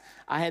confess,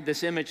 I had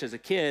this image as a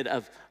kid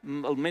of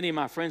many of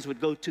my friends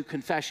would go to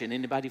confession.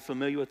 Anybody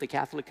familiar with the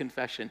Catholic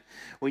confession?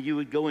 Where you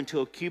would go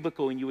into a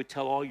cubicle and you would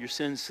tell all your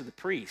sins to the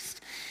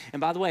priest. And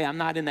by the way, I'm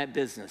not in that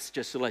business,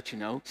 just to let you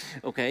know,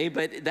 okay?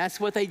 But that's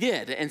what they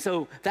did. And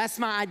so that's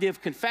my idea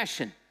of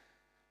confession.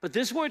 But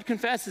this word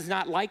confess is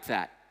not like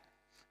that.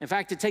 In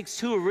fact, it takes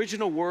two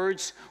original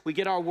words. We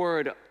get our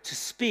word to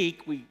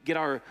speak. We get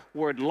our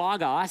word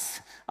logos,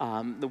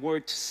 the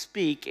word to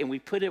speak, and we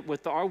put it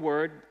with our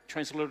word,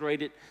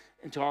 transliterate it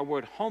into our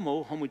word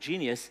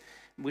homogeneous,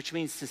 which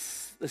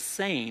means the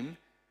same.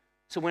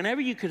 So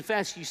whenever you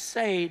confess, you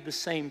say the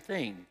same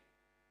thing.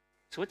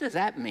 So what does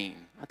that mean?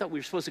 I thought we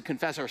were supposed to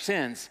confess our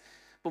sins.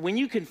 But when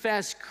you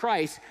confess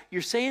Christ,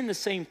 you're saying the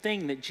same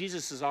thing that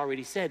Jesus has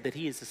already said, that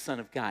he is the Son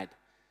of God,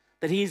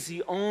 that he is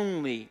the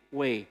only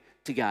way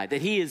to God,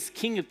 that he is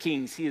King of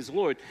Kings, he is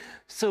Lord.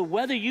 So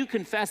whether you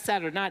confess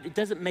that or not, it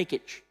doesn't make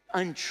it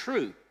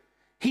untrue.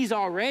 He's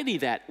already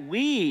that.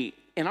 We,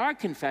 in our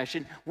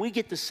confession, we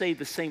get to say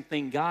the same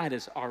thing God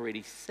has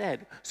already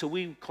said. So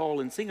we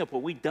call in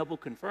Singapore, we double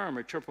confirm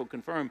or triple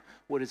confirm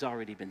what has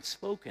already been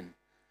spoken.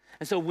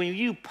 And so when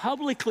you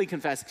publicly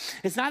confess,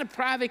 it's not a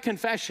private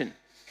confession.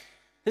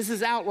 This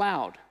is out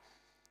loud.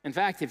 In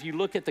fact, if you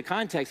look at the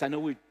context, I know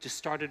we just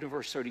started in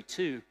verse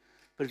 32,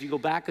 but if you go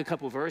back a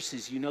couple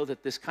verses, you know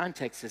that this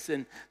context is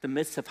in the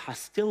midst of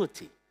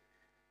hostility,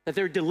 that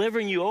they're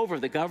delivering you over,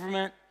 the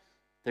government,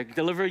 they're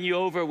delivering you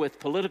over with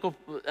political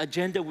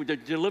agenda, they're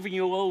delivering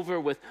you over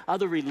with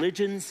other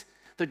religions,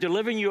 they're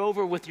delivering you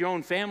over with your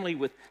own family,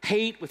 with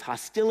hate, with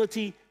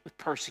hostility, with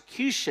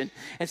persecution.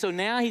 And so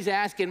now he's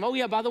asking, oh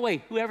yeah, by the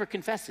way, whoever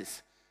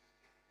confesses.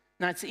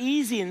 Now, it's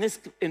easy in this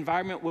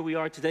environment where we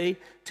are today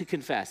to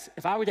confess.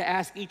 If I were to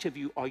ask each of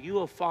you, are you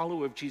a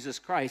follower of Jesus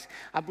Christ?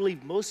 I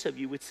believe most of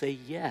you would say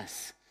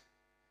yes.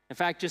 In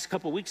fact, just a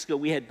couple weeks ago,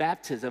 we had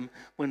baptism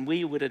when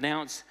we would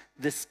announce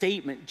the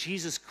statement,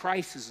 Jesus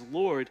Christ is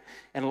Lord.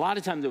 And a lot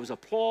of times there was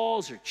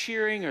applause or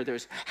cheering or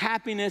there's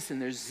happiness and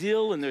there's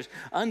zeal and there's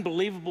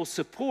unbelievable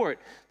support.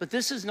 But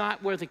this is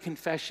not where the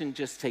confession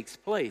just takes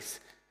place.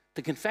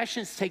 The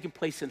confession is taking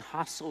place in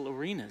hostile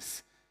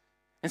arenas.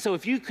 And so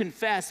if you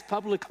confess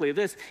publicly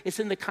this,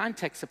 it's in the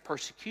context of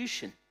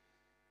persecution.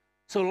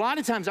 So a lot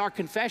of times our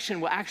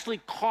confession will actually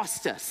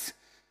cost us.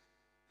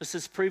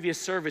 This previous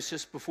service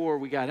just before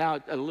we got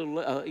out,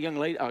 a young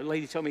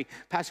lady told me,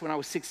 Pastor, when I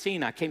was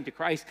 16, I came to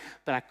Christ,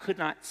 but I could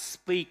not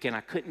speak and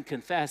I couldn't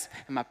confess,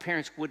 and my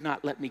parents would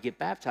not let me get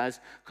baptized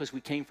because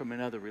we came from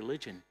another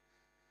religion.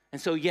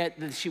 And so yet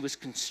she was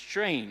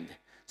constrained.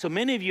 So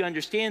many of you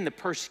understand the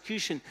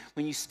persecution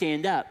when you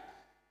stand up,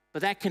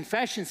 but that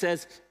confession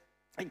says,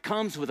 it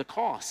comes with a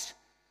cost.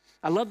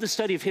 I love the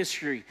study of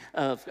history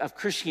of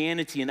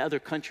Christianity in other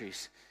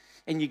countries.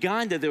 In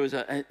Uganda, there was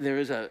an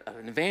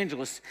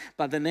evangelist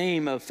by the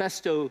name of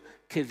Festo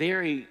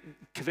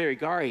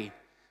Kaverigari.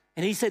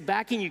 And he said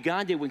back in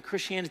Uganda, when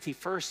Christianity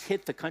first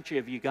hit the country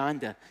of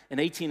Uganda in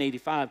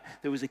 1885,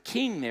 there was a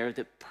king there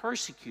that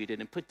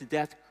persecuted and put to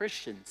death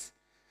Christians.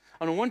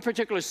 On one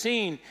particular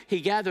scene,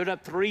 he gathered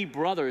up 3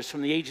 brothers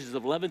from the ages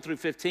of 11 through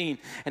 15.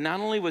 And not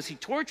only was he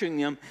torturing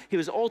them, he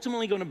was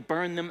ultimately going to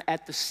burn them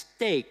at the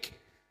stake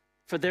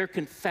for their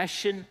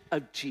confession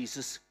of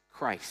Jesus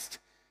Christ.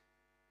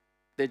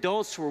 The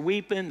adults were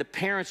weeping, the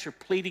parents were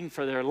pleading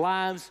for their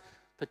lives,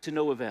 but to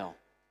no avail.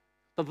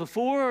 But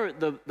before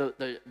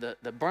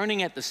the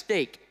burning at the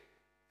stake,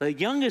 the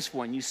youngest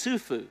one,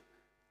 Yusufu,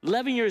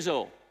 11 years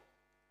old,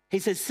 he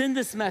said, send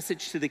this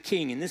message to the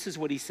king, and this is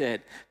what he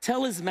said.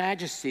 Tell his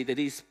majesty that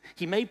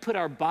he may put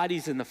our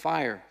bodies in the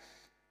fire,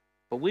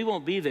 but we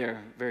won't be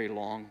there very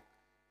long.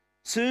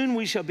 Soon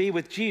we shall be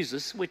with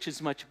Jesus, which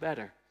is much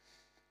better.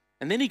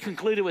 And then he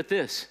concluded with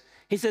this.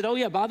 He said, oh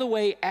yeah, by the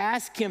way,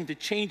 ask him to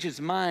change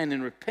his mind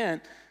and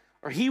repent,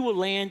 or he will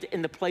land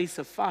in the place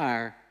of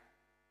fire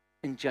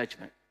and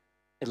judgment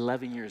at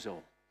 11 years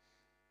old.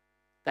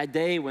 That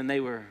day when they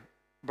were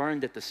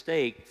burned at the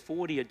stake,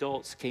 40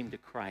 adults came to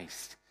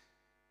Christ.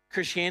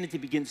 Christianity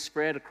began to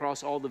spread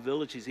across all the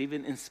villages,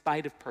 even in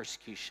spite of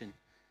persecution.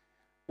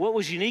 What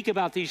was unique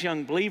about these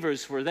young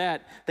believers were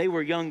that they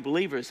were young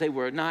believers. They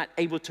were not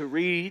able to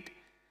read,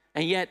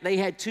 and yet they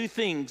had 2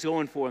 things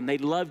going for them. They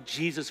loved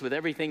Jesus with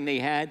everything they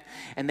had,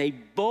 and they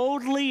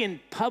boldly and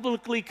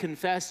publicly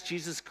confessed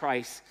Jesus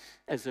Christ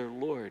as their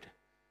Lord.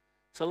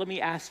 So let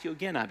me ask you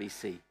again,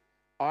 IBC,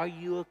 are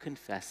you a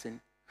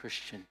confessing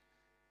Christian?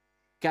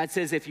 God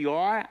says, if you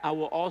are, I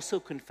will also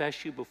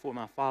confess you before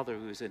my Father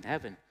who is in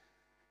heaven.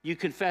 You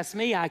confess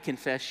me, I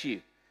confess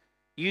you.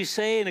 You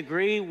say and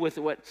agree with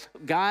what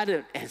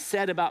God has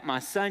said about my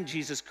son,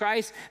 Jesus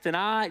Christ, then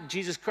I,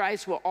 Jesus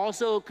Christ, will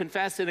also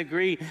confess and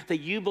agree that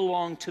you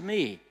belong to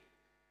me.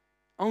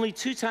 Only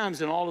 2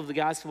 times in all of the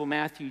Gospel of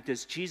Matthew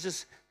does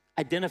Jesus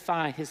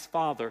identify his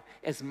Father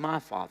as my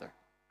Father.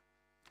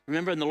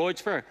 Remember in the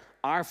Lord's Prayer,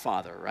 our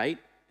Father, right,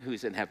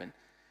 who's in heaven.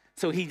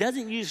 So he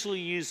doesn't usually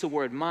use the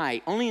word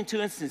my, only in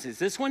 2 instances.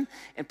 This one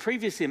and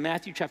previously in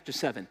Matthew chapter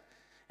 7.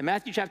 In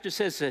Matthew chapter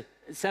 7,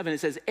 it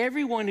says,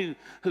 everyone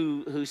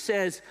who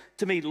says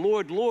to me,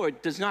 Lord,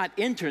 Lord, does not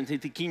enter into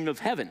the kingdom of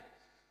heaven.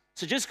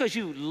 So just because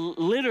you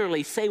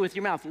literally say with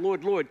your mouth,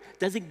 Lord, Lord,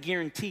 doesn't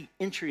guarantee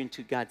entry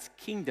into God's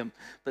kingdom,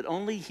 but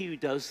only he who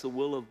does the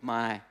will of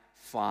my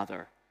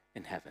Father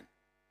in heaven.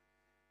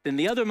 Then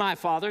the other my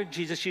Father,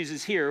 Jesus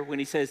uses here when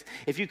he says,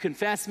 if you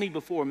confess me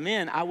before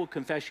men, I will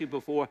confess you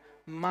before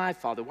my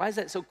Father. Why is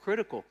that so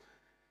critical?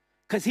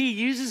 Because he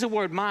uses the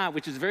word my,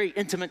 which is a very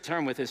intimate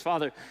term with his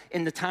Father,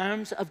 in the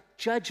times of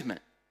judgment.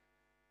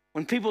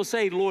 When people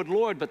say, Lord,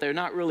 Lord, but they're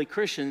not really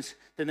Christians,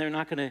 then they're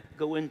not going to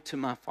go into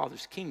my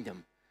Father's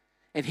kingdom.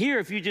 And here,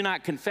 if you do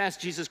not confess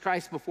Jesus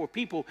Christ before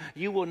people,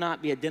 you will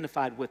not be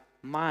identified with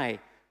my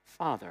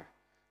Father.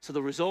 So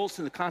the results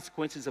and the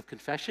consequences of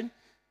confession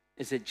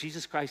is that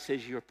Jesus Christ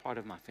says you're part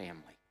of my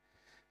family.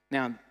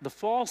 Now, the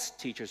false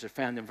teachers are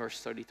found in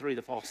verse 33,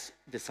 the false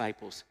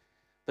disciples.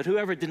 But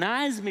whoever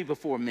denies me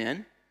before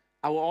men,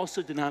 I will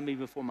also deny me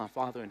before my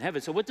Father in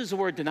heaven. So what does the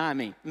word deny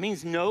mean? It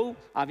means no,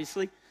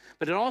 obviously,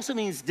 but it also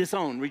means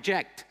disown,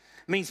 reject.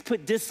 It means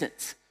put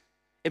distance.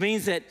 It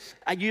means that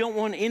you don't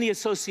want any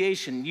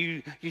association.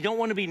 You don't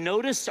want to be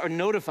noticed or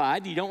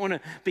notified. You don't want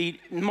to be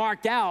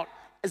marked out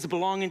as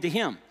belonging to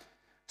him.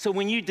 So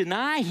when you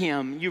deny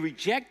him, you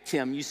reject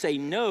him, you say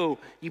no,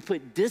 you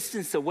put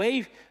distance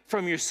away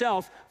from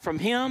yourself, from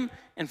him,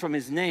 and from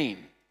his name.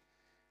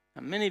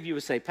 Now, many of you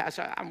would say,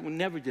 Pastor, I will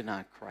never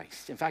deny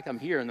Christ. In fact, I'm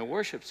here in the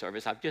worship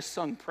service. I've just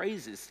sung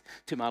praises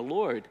to my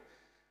Lord.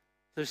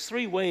 There's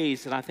 3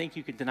 ways that I think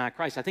you can deny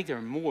Christ. I think there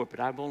are more, but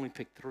I've only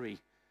picked 3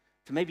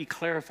 to maybe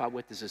clarify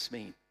what does this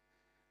mean.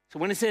 So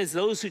when it says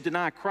those who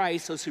deny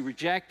Christ, those who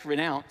reject,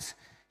 renounce,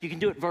 you can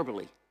do it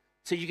verbally.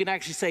 So you can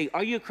actually say,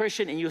 are you a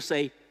Christian? And you'll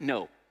say,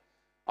 no.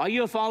 Are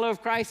you a follower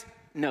of Christ?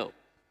 No.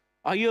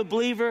 Are you a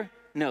believer?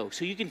 No.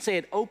 So you can say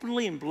it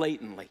openly and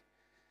blatantly.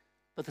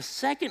 But the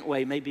second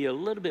way may be a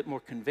little bit more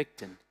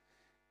convicting.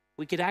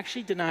 We could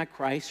actually deny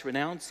Christ,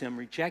 renounce him,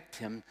 reject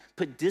him,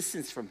 put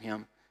distance from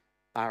him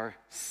by our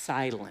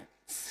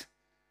silence.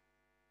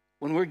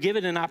 When we're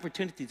given an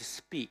opportunity to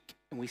speak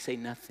and we say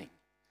nothing.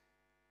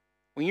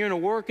 When you're in a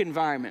work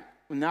environment,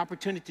 with an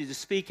opportunity to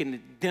speak and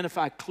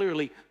identify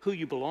clearly who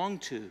you belong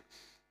to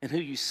and who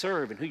you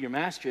serve and who your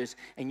master is,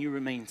 and you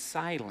remain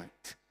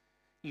silent.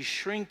 You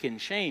shrink in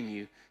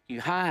shame,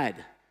 you hide,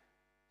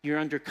 you're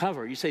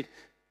undercover. You say,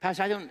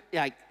 Pastor, I don't,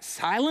 like,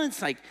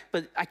 silence? Like,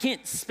 but I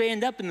can't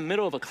stand up in the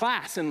middle of a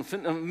class, in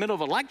the middle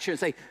of a lecture and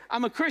say,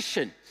 I'm a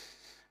Christian.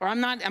 Or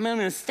I'm in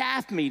a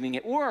staff meeting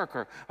at work,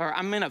 or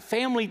I'm in a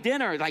family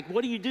dinner. Like,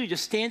 what do?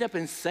 Just stand up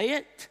and say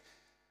it?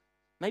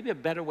 Maybe a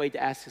better way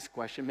to ask this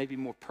question, maybe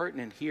more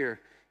pertinent here,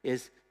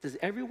 is does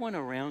everyone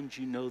around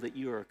you know that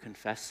you are a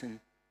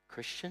confessing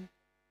Christian?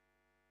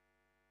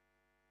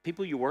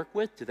 People you work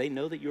with, do they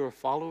know that you're a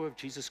follower of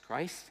Jesus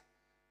Christ?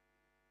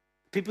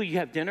 People you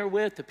have dinner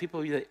with, the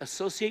people that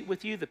associate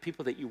with you, the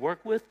people that you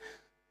work with,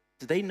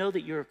 do they know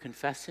that you're a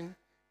confessing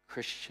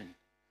Christian?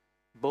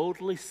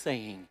 Boldly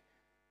saying,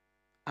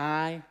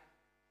 I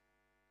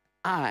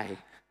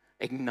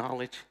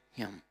acknowledge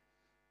him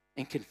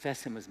and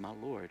confess him as my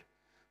Lord.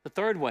 The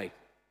third way,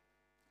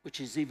 which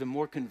is even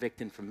more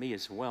convicting for me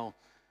as well,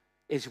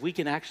 is we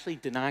can actually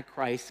deny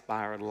Christ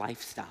by our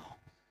lifestyle.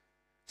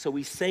 So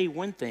we say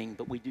one thing,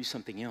 but we do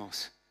something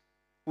else.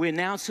 We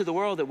announce to the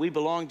world that we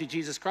belong to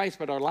Jesus Christ,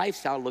 but our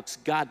lifestyle looks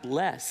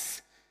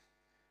godless.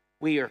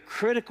 We are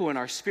critical in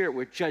our spirit.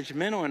 We're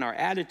judgmental in our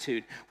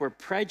attitude. We're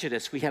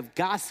prejudiced. We have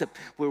gossip.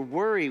 We're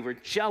worried. We're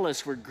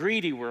jealous. We're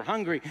greedy. We're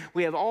hungry.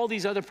 We have all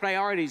these other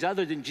priorities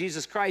other than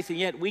Jesus Christ, and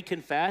yet we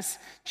confess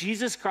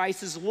Jesus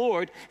Christ is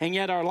Lord, and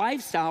yet our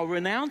lifestyle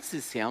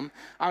renounces him.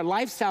 Our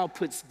lifestyle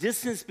puts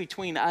distance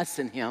between us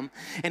and him,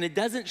 and it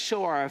doesn't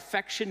show our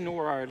affection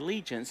nor our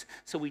allegiance,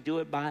 so we do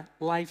it by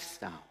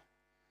lifestyle.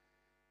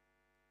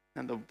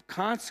 And the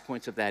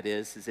consequence of that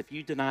is if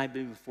you deny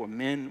me before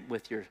men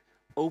with your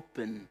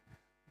open,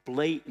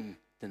 blatant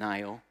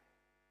denial,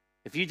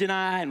 if you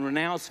deny and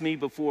renounce me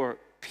before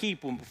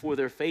people and before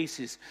their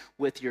faces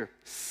with your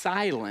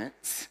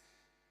silence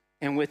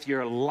and with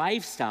your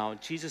lifestyle,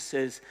 Jesus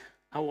says,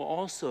 I will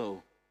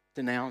also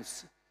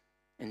denounce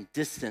and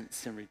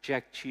distance and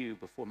reject you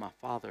before my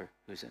Father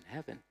who's in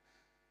heaven.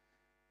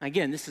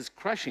 Again, this is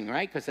crushing,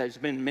 right? Because there's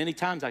been many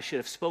times I should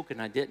have spoken,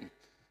 I didn't.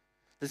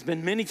 There's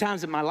been many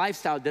times that my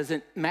lifestyle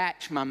doesn't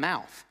match my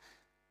mouth.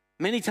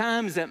 Many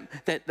times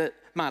that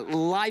my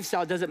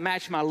lifestyle doesn't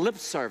match my lip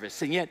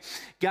service. And yet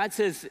God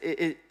says,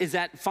 is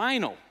that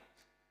final?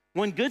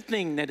 One good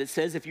thing that it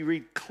says, if you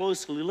read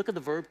closely, look at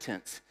the verb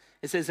tense.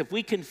 It says, if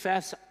we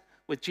confess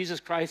with Jesus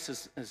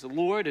Christ as the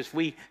Lord, as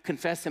we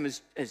confess him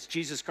as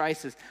Jesus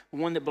Christ as the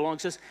one that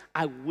belongs to us,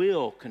 I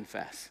will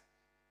confess.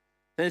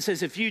 Then it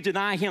says, if you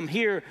deny him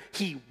here,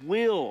 he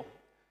will,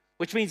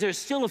 which means there's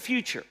still a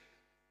future.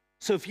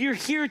 So if you're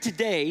here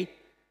today,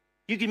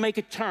 you can make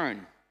a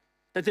turn.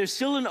 That there's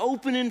still an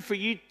opening for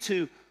you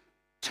to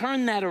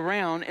turn that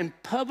around and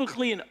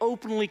publicly and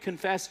openly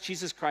confess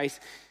Jesus Christ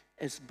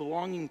as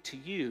belonging to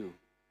you.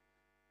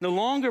 No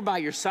longer by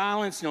your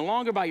silence, no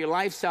longer by your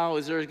lifestyle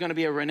is there going to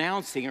be a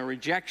renouncing or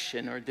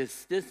rejection or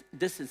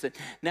distance.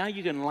 Now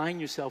you can align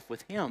yourself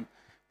with him,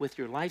 with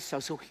your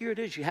lifestyle. So here it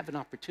is, you have an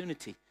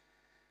opportunity.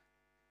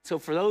 So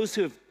for those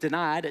who have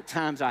denied, at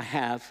times I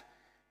have,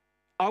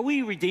 are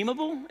we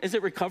redeemable? Is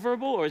it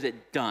recoverable, or is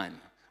it done?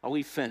 Are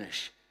we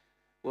finished?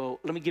 Well,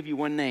 let me give you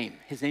one name.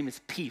 His name is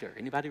Peter.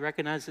 Anybody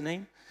recognize the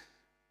name?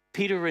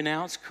 Peter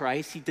renounced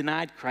Christ. He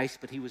denied Christ,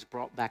 but he was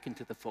brought back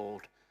into the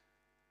fold.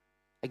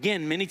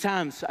 Again, many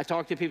times I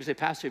talk to people and say,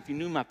 Pastor, if you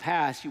knew my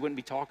past, you wouldn't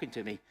be talking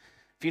to me.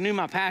 If you knew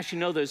my past, you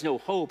know there's no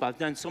hope. I've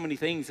done so many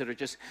things that are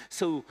just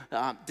so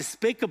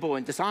despicable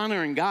and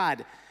dishonoring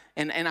God,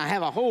 and I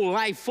have a whole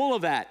life full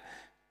of that.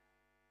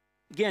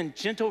 Again,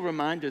 gentle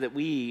reminder that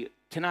we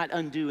cannot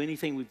undo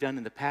anything we've done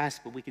in the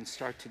past, but we can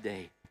start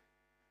today.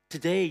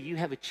 Today, you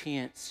have a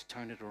chance to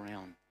turn it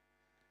around.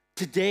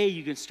 Today,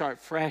 you can start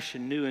fresh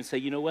and new and say,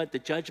 you know what, the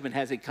judgment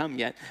hasn't come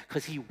yet,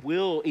 because he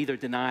will either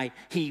deny,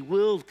 he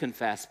will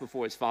confess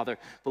before his Father,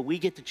 but we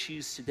get to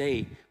choose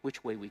today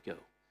which way we go.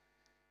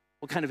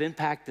 What kind of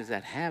impact does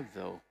that have,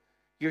 though?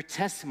 Your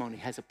testimony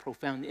has a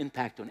profound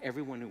impact on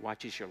everyone who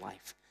watches your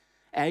life.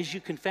 As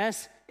you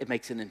confess, it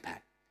makes an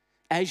impact.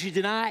 As you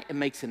deny, it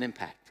makes an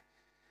impact.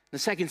 In the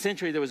 2nd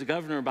century, there was a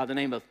governor by the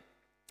name of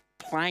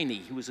Pliny.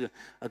 He was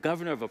a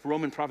governor of a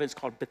Roman province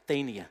called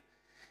Bithynia.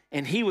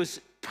 And he was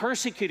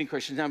persecuting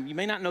Christians. Now, you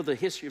may not know the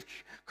history of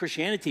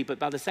Christianity, but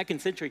by the 2nd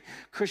century,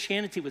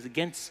 Christianity was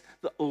against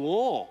the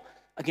law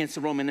against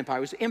the Roman Empire.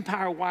 It was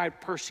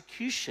empire-wide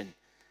persecution.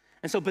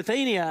 And so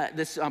Bithynia,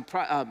 this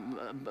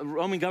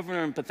Roman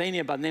governor in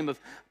Bithynia by the name of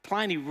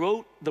Pliny,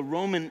 wrote the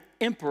Roman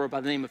emperor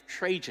by the name of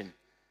Trajan.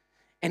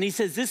 And he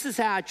says, this is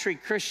how I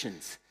treat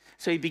Christians.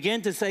 So he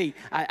began to say,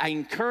 I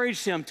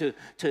encouraged them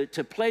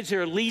to pledge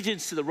their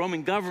allegiance to the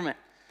Roman government,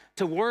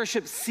 to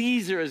worship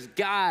Caesar as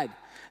God,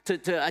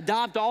 to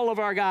adopt all of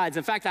our gods.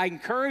 In fact, I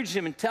encourage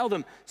them and tell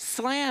them,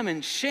 slam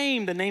and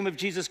shame the name of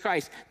Jesus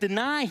Christ.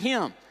 Deny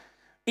him,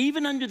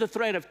 even under the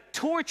threat of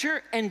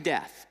torture and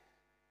death.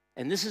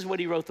 And this is what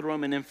he wrote the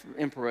Roman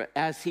emperor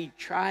as he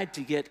tried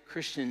to get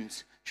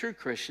Christians, true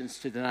Christians,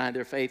 to deny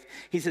their faith.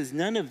 He says,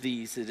 none of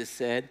these, it is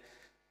said,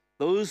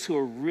 those who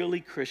are really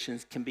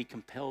Christians can be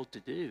compelled to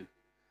do.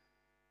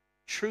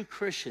 True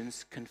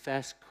Christians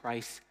confess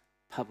Christ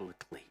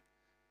publicly.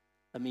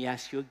 Let me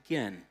ask you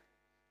again,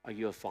 are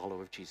you a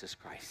follower of Jesus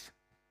Christ?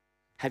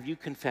 Have you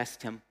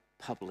confessed him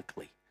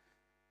publicly?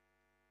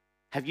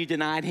 Have you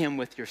denied him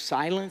with your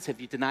silence? Have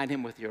you denied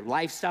him with your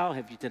lifestyle?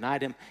 Have you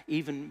denied him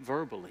even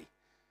verbally?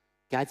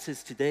 God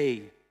says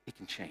today it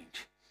can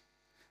change.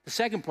 The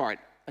second part,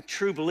 a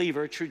true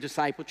believer, a true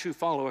disciple, true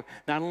follower,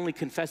 not only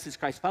confesses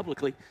Christ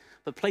publicly,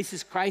 but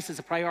places Christ as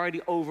a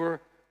priority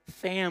over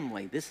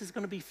family. This is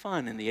going to be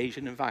fun in the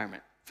Asian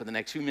environment for the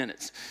next few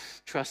minutes.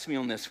 Trust me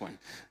on this one.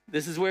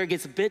 This is where it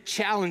gets a bit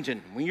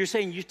challenging. When you're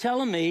saying, you're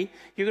telling me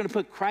you're going to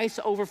put Christ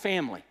over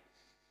family.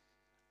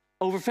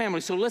 Over family.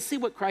 So let's see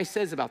what Christ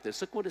says about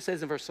this. Look what it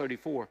says in verse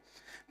 34.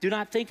 Do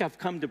not think I've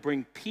come to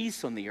bring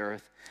peace on the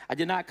earth. I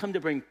did not come to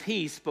bring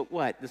peace, but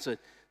what?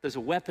 There's a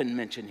weapon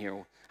mentioned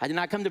here. I did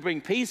not come to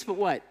bring peace, but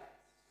what?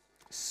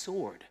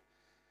 Sword.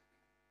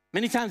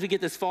 Many times we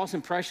get this false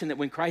impression that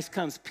when Christ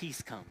comes,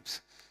 peace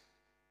comes.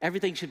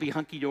 Everything should be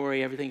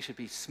hunky-dory, everything should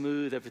be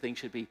smooth, everything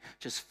should be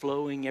just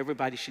flowing,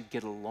 everybody should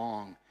get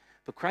along.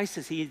 But Christ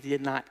says he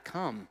did not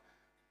come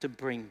to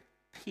bring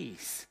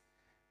peace.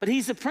 But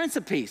he's the Prince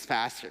of Peace,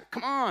 Pastor.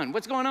 Come on,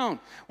 what's going on?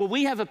 Well,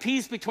 we have a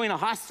peace between a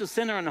hostile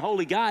sinner and a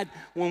holy God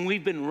when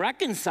we've been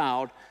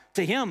reconciled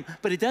to him,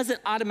 but it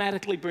doesn't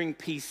automatically bring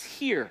peace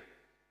here.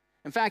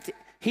 In fact,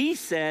 he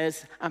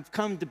says, I've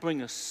come to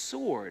bring a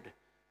sword,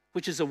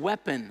 which is a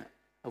weapon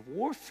of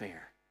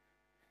warfare.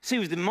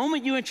 See, the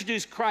moment you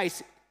introduce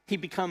Christ, he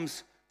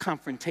becomes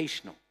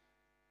confrontational.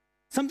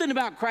 Something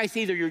about Christ,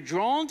 either you're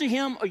drawn to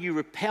him or you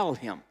repel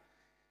him.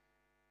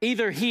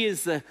 Either he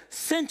is the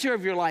center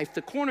of your life,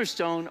 the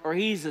cornerstone, or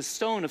he's a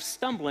stone of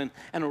stumbling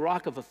and a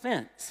rock of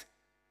offense.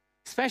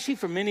 Especially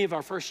for many of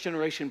our first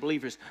generation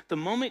believers, the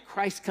moment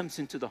Christ comes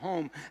into the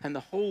home and the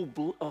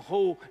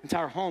whole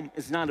entire home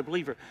is not a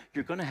believer,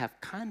 you're going to have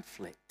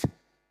conflict.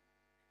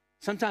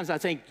 Sometimes I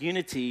think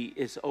unity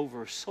is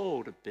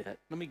oversold a bit.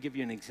 Let me give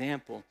you an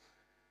example.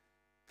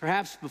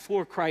 Perhaps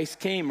before Christ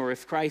came, or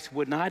if Christ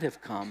would not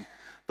have come,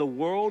 the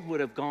world would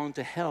have gone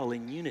to hell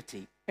in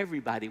unity.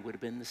 Everybody would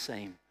have been the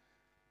same.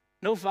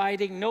 No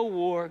fighting, no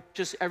war,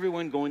 just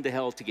everyone going to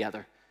hell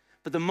together.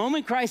 But the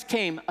moment Christ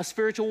came, a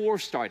spiritual war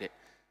started.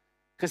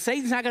 Because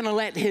Satan's not going to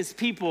let his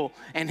people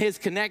and his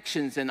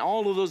connections and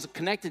all of those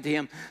connected to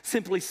him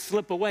simply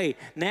slip away.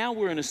 Now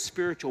we're in a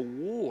spiritual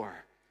war.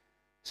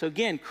 So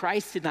again,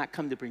 Christ did not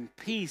come to bring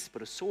peace,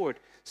 but a sword,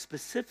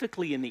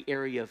 specifically in the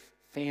area of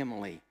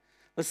family.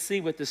 Let's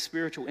see what the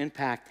spiritual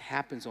impact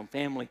happens on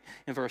family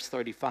in verse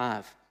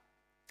 35.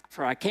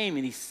 For I came,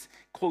 and he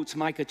quotes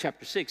Micah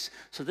chapter 6.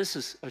 So this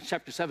is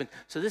chapter 7.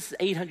 So this is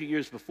 800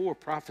 years before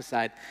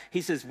prophesied.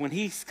 He says, when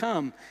he's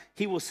come,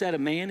 he will set a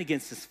man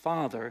against his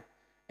father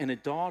and a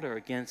daughter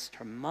against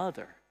her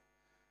mother.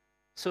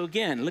 So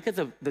again, look at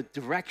the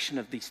direction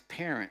of these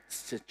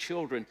parents to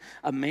children.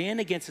 A man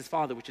against his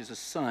father, which is a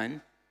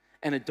son,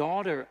 and a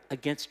daughter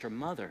against her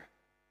mother.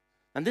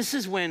 And this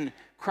is when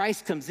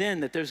Christ comes in,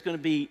 that there's going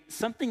to be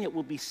something that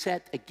will be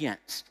set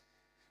against.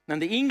 Now,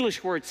 the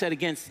English word set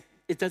against,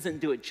 it doesn't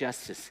do it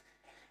justice.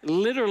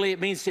 Literally, it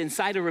means to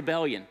incite a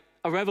rebellion,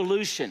 a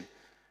revolution.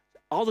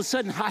 All of a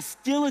sudden,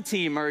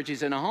 hostility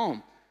emerges in a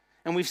home.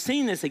 And we've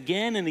seen this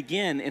again and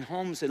again in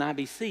homes in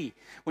IBC.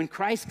 When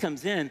Christ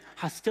comes in,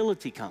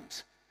 hostility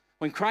comes.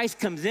 When Christ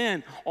comes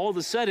in, all of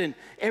a sudden,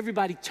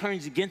 everybody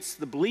turns against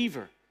the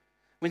believer.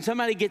 When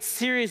somebody gets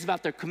serious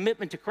about their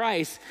commitment to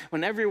Christ,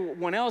 when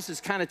everyone else is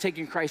kind of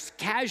taking Christ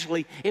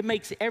casually, it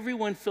makes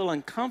everyone feel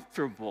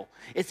uncomfortable.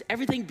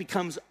 Everything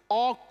becomes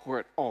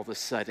awkward all of a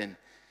sudden.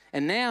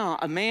 And now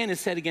a man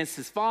is set against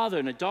his father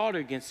and a daughter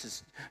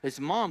against his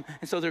mom.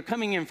 And so they're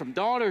coming in from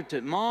daughter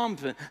to mom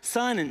to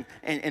son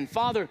and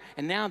father.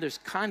 And now there's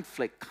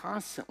conflict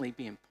constantly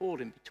being pulled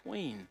in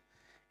between.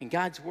 And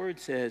God's word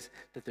says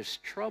that there's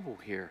trouble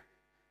here.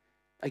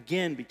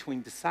 Again,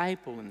 between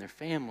disciple and their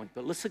family.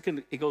 But let's look at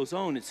it goes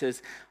on. It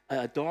says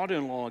a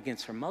daughter-in-law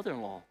against her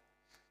mother-in-law.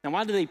 Now,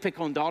 why do they pick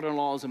on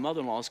daughter-in-laws and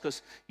mother-in-laws?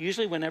 Because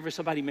usually whenever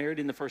somebody married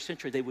in the first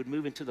century, they would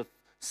move into the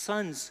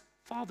son's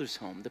father's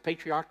home, the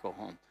patriarchal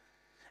home.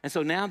 And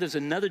so now there's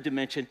another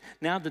dimension.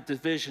 Now the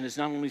division is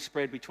not only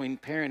spread between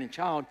parent and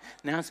child,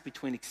 now it's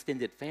between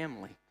extended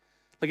family.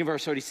 Look at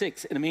verse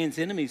 36. And a man's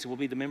enemies will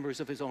be the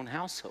members of his own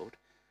household.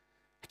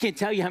 I can't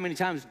tell you how many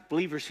times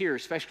believers here,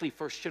 especially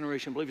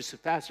first-generation believers, say,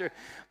 Pastor,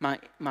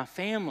 my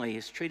family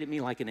has treated me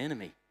like an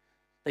enemy.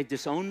 They've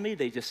disowned me.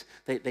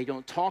 They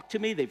don't talk to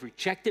me. They've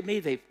rejected me.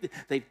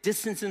 They've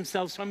distanced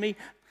themselves from me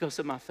because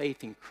of my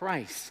faith in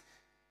Christ.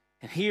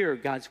 And here,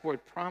 God's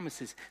word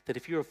promises that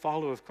if you're a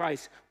follower of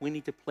Christ, we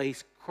need to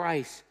place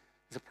Christ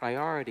as a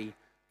priority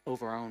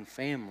over our own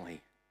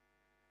family.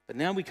 But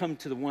now we come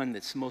to the one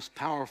that's most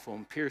powerful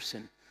and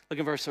piercing. Look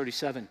at verse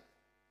 37.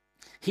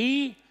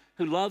 He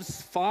who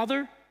loves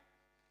father,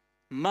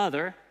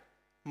 mother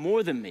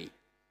more than me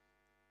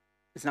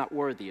is not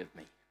worthy of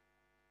me.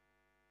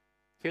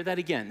 Hear that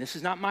again. This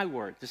is not my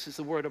word. This is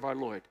the word of our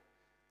Lord.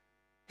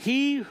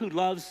 He who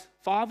loves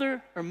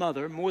father or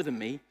mother more than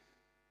me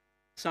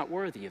is not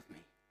worthy of me.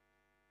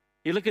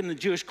 You look in the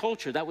Jewish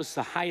culture, that was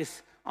the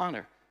highest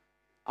honor.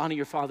 Honor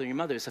your father and your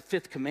mother. It's a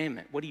fifth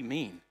commandment. What do you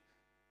mean?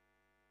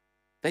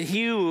 That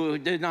he who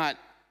that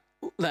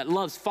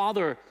loves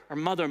father or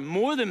mother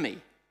more than me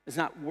is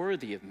not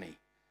worthy of me.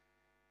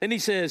 Then he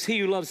says, he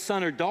who loves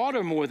son or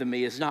daughter more than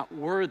me is not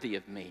worthy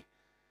of me.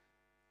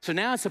 So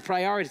now it's a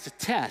priority, it's a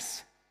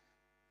test.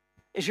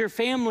 Is your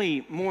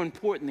family more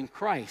important than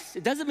Christ?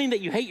 It doesn't mean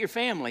that you hate your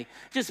family.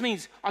 It just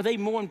means, are they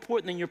more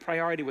important than your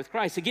priority with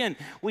Christ? Again,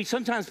 we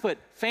sometimes put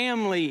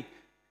family,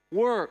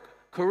 work,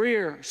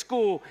 career,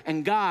 school,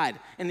 and God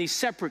in these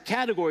separate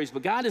categories.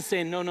 But God is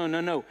saying, no, no,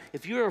 no, no.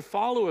 If you're a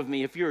follower of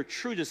me, if you're a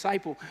true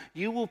disciple,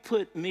 you will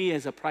put me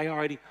as a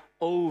priority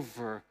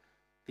over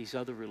these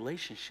other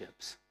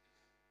relationships.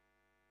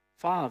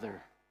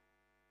 Father,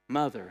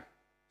 mother,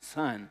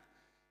 son,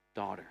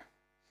 daughter.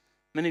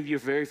 Many of you are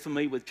very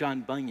familiar with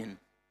John Bunyan.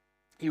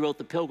 He wrote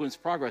The Pilgrim's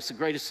Progress, the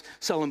greatest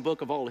selling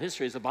book of all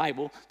history is the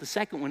Bible. The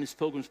second one is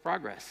Pilgrim's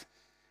Progress.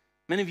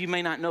 Many of you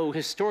may not know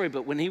his story,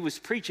 but when he was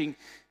preaching,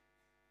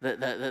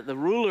 the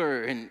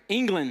ruler in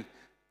England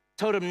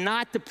told him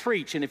not to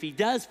preach, and if he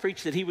does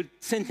preach, that he would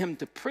send him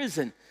to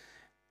prison.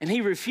 And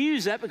he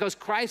refused that because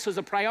Christ was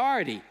a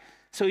priority.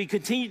 So he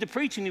continued to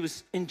preach, and he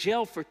was in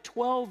jail for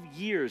 12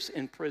 years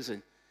in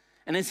prison.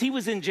 And as he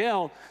was in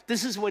jail,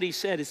 this is what he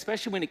said,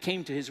 especially when it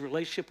came to his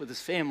relationship with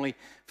his family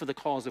for the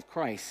cause of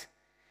Christ.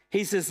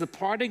 He says, the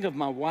parting of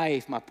my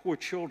wife, my poor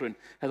children,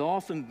 had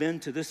often been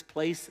to this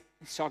place.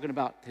 He's talking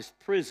about his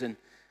prison.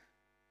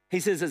 He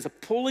says, as a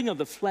pulling of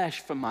the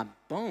flesh from my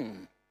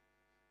bone.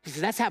 He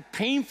says, that's how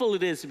painful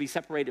it is to be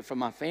separated from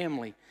my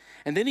family.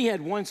 And then he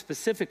had one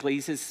specifically.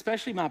 He says,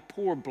 especially my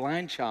poor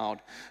blind child,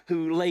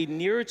 who lay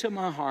nearer to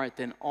my heart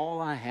than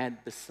all I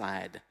had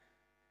beside.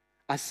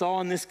 I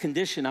saw in this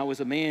condition, I was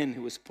a man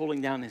who was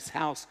pulling down his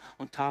house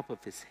on top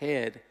of his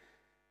head,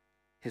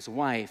 his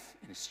wife,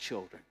 and his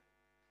children.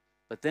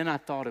 But then I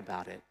thought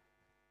about it,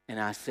 and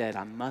I said,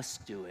 I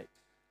must do it.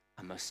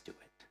 I must do it.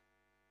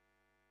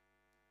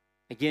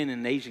 Again, in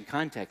an Asian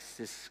context,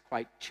 this is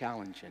quite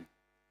challenging.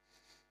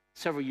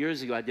 Several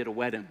years ago, I did a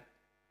wedding.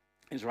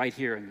 It was right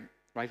here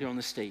on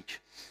the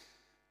stage.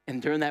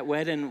 And during that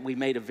wedding, we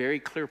made a very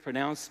clear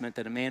pronouncement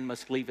that a man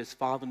must leave his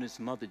father and his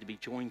mother to be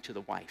joined to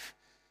the wife.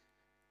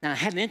 Now, I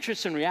had an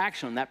interesting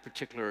reaction on that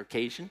particular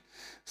occasion.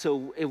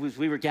 So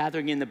we were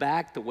gathering in the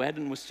back. The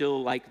wedding was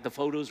still like, the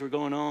photos were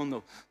going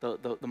on.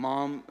 The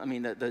mom,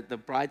 the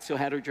bride still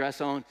had her dress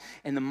on.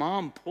 And the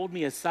mom pulled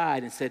me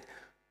aside and said,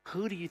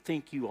 who do you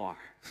think you are?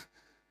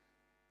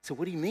 So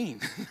what do you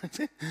mean?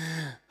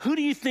 Who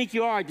do you think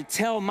you are to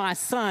tell my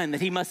son that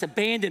he must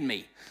abandon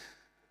me?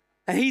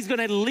 That he's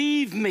going to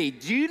leave me?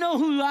 Do you know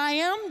who I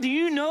am? Do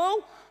you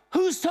know?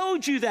 Who's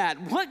told you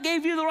that? What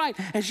gave you the right?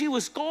 And she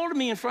was scolding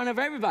me in front of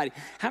everybody.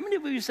 How many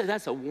of you said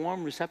that's a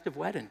warm, receptive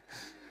wedding?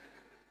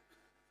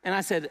 And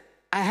I said,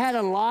 I had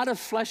a lot of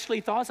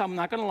fleshly thoughts. I'm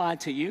not going to lie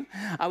to you.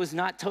 I was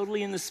not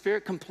totally in the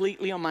spirit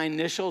completely on my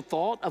initial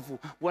thought of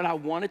what I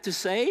wanted to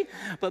say.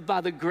 But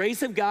by the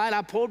grace of God,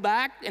 I pulled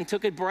back and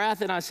took a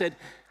breath and I said,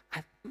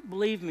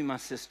 believe me, my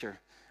sister,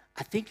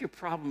 I think your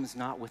problem is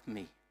not with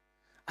me.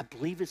 I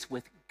believe it's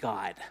with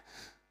God.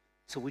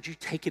 So would you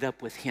take it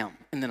up with him?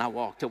 And then I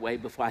walked away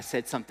before I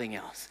said something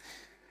else.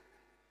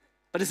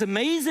 But it's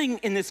amazing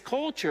in this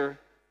culture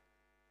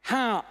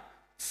how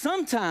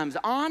sometimes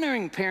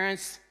honoring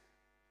parents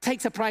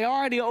takes a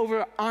priority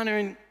over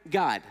honoring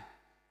God.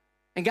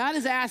 And God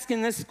is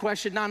asking this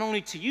question not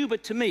only to you,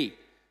 but to me.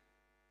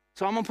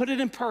 So I'm gonna put it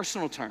in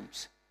personal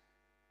terms.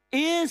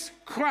 Is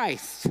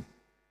Christ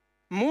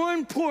more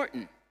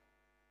important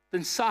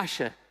than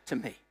Sasha to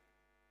me?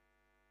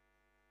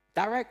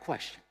 Direct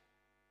question.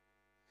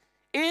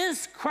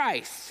 Is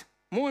Christ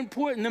more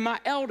important than my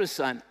eldest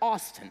son,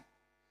 Austin?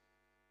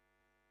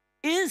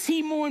 Is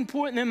he more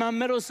important than my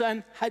middle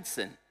son,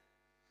 Hudson?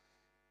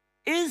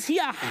 Is he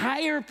a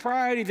higher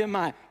priority than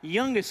my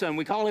youngest son?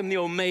 We call him the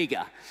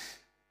Omega,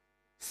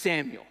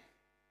 Samuel.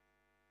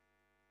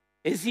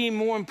 Is he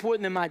more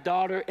important than my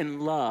daughter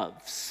in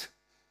Loves?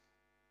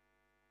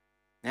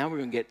 Now we're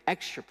going to get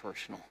extra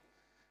personal.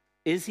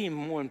 Is he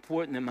more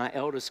important than my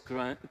eldest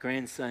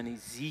grandson,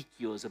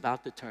 Ezekiel, is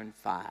about to turn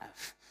 5?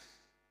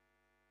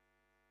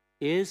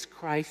 Is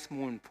Christ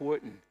more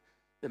important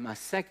than my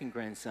second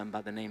grandson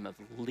by the name of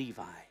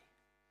Levi?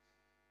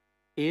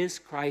 Is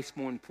Christ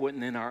more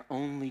important than our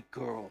only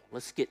girl?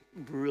 Let's get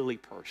really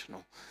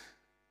personal.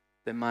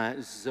 Than my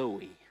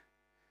Zoe.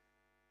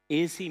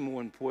 Is he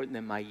more important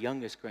than my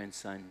youngest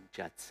grandson,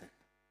 Judson?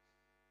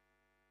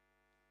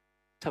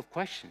 Tough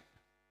question.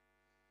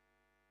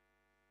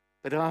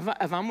 But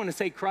if I'm going to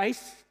say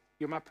Christ,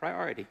 you're my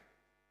priority.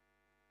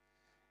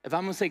 If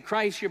I'm going to say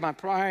Christ, you're my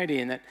priority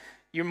and that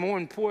you're more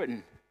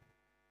important,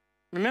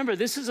 Remember,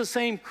 this is the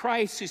same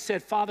Christ who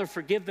said, Father,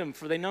 forgive them,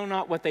 for they know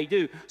not what they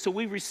do. So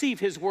we receive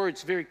his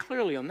words very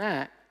clearly on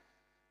that.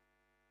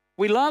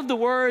 We love the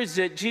words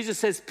that Jesus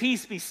says,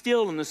 peace be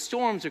still and the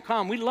storms are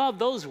calm. We love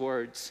those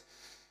words.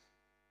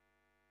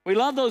 We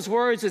love those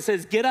words that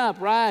says, get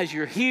up, rise,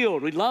 you're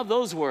healed. We love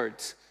those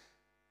words.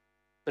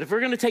 But if we're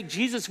going to take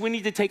Jesus, we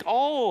need to take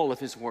all of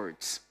his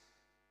words.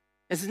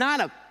 It's not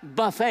a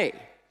buffet.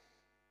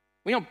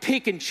 We don't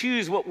pick and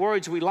choose what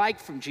words we like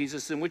from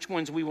Jesus and which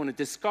ones we want to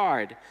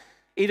discard.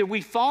 Either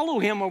we follow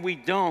him or we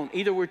don't.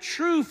 Either we're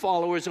true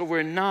followers or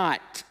we're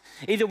not.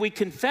 Either we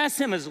confess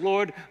him as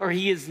Lord or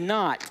he is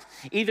not.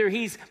 Either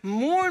he's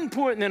more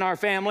important than our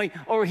family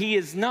or he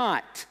is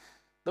not.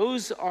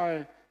 Those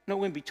are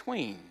no in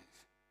between.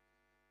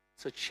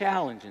 It's a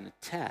challenge and a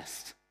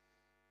test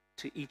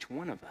to each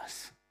one of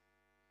us.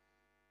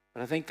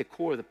 But I think the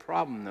core of the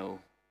problem, though,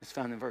 is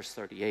found in verse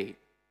 38.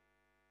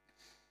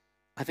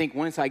 I think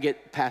once I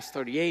get past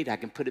 38, I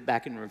can put it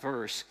back in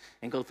reverse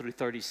and go through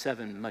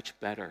 37 much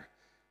better.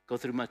 Go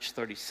through much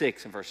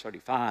 36 and verse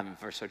 35 and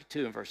verse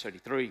 32 and verse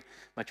 33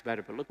 much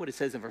better. But look what it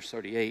says in verse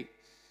 38.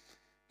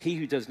 He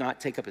who does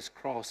not take up his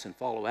cross and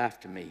follow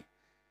after me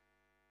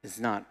is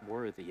not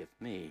worthy of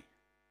me.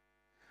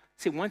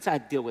 See, once I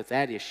deal with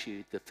that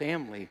issue, the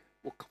family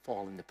will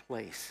fall into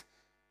place.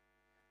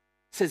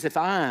 It says, if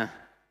I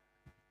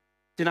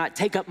do not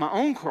take up my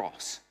own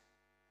cross,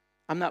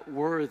 I'm not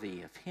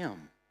worthy of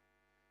him.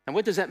 And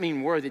what does that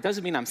mean, worthy? It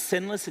doesn't mean I'm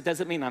sinless. It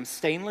doesn't mean I'm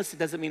stainless. It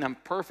doesn't mean I'm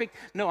perfect.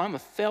 No, I'm a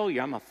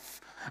failure.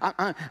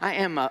 I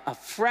am a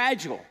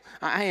fragile.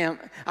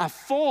 I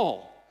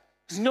fall.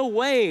 There's no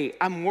way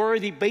I'm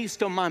worthy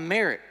based on my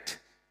merit.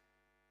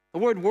 The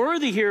word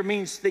worthy here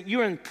means that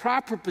you're in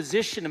proper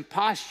position and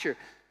posture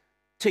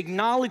to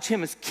acknowledge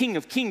him as King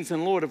of Kings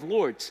and Lord of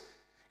Lords.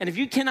 And if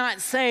you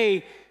cannot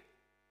say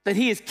that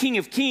he is King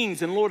of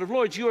Kings and Lord of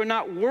Lords, you are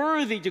not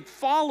worthy to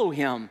follow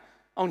him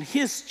on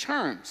his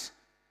terms.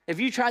 If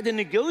you tried to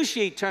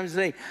negotiate terms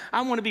and say,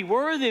 I want to be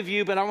worthy of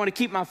you, but I want to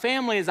keep my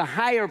family as a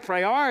higher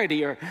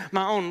priority or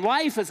my own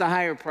life as a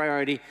higher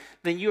priority,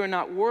 then you are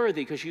not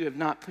worthy because you have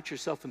not put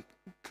yourself in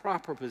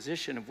proper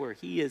position of where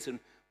he is and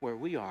where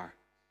we are.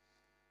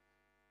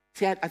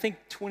 See, I think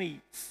 20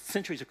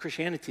 centuries of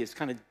Christianity has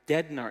kind of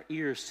deadened our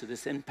ears to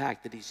this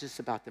impact that he's just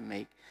about to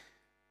make.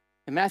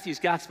 In Matthew's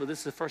gospel, this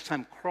is the first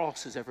time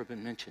cross has ever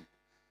been mentioned.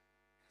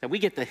 Now, we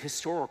get the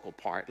historical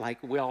part,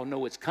 like we all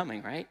know it's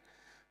coming, right?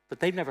 But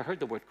they've never heard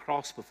the word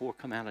cross before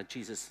come out of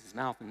Jesus'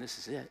 mouth, and this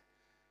is it.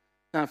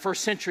 Now, in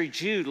first century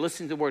Jude,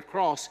 listening to the word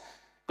cross,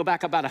 go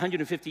back about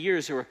 150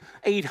 years, there were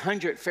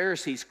 800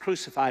 Pharisees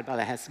crucified by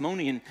the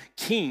Hasmonean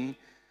king.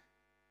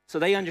 So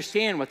they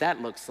understand what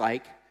that looks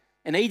like.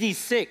 In AD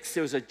 6,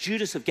 there was a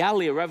Judas of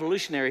Galilee, a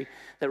revolutionary,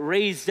 that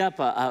raised up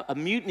a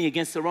mutiny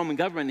against the Roman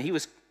government, and he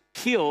was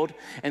killed,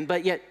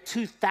 but yet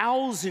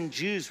 2,000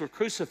 Jews were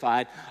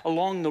crucified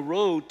along the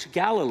road to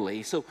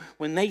Galilee. So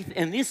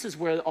and this is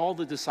where all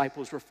the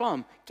disciples were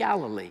from,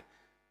 Galilee.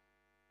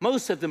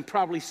 Most of them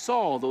probably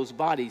saw those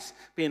bodies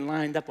being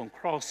lined up on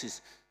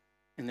crosses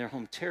in their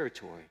home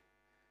territory.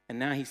 And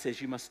now he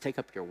says, you must take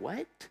up your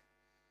what?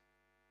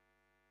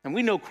 And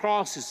we know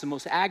cross is the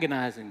most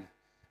agonizing,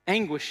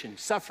 anguish and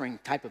suffering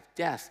type of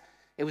death.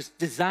 It was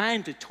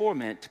designed to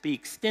torment, to be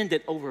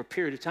extended over a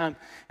period of time.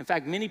 In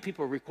fact, many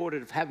people are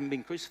recorded of having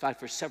been crucified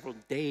for several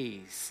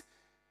days.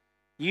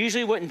 You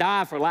usually wouldn't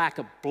die for lack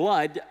of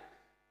blood.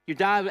 You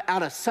died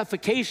out of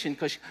suffocation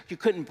because you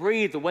couldn't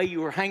breathe the way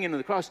you were hanging on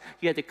the cross.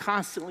 You had to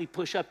constantly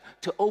push up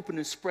to open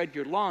and spread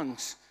your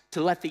lungs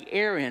to let the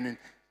air in. And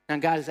now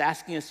God is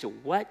asking us to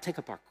what? Take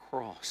up our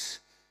cross.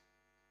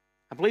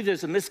 I believe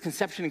there's a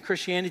misconception in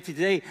Christianity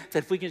today that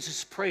if we can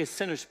just pray a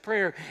sinner's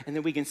prayer and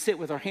then we can sit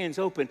with our hands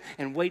open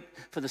and wait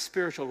for the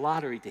spiritual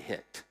lottery to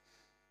hit,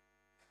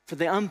 for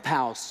the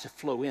umpals to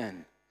flow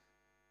in,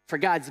 for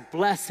God's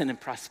blessing and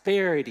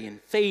prosperity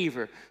and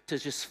favor to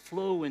just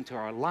flow into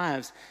our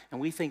lives, and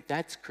we think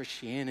that's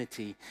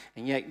Christianity.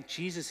 And yet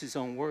Jesus'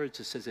 own words,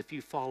 it says, if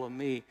you follow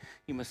me,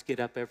 you must get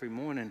up every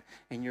morning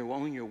and you're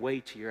on your way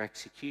to your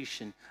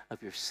execution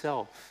of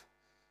yourself,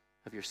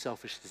 of your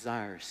selfish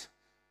desires,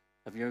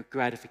 of your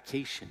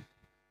gratification,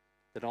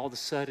 that all of a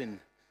sudden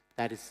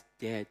that is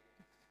dead.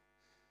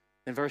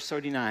 And verse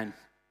 39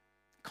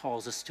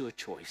 calls us to a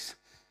choice.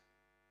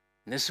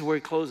 And this is where we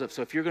close up.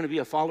 So if you're going to be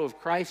a follower of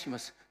Christ, you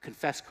must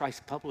confess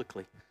Christ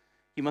publicly.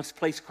 You must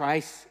place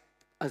Christ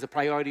as a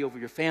priority over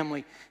your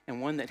family.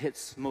 And one that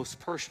hits most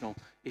personal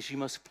is you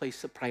must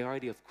place the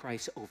priority of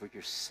Christ over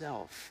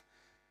yourself.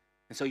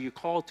 And so you're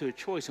called to a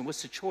choice. And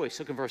what's the choice?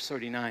 Look at verse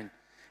 39. It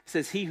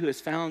says, he who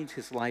has found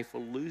his life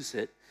will lose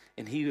it,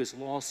 and he who has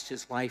lost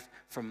his life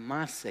for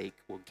my sake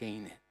will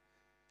gain it.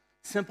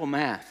 Simple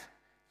math.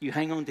 You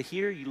hang on to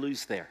here, you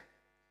lose there.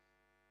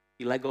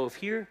 You let go of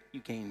here, you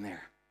gain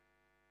there.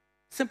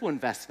 Simple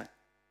investment.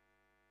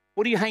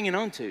 What are you hanging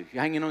on to?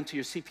 You're hanging on to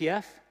your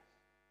CPF?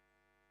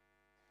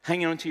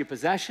 Hanging on to your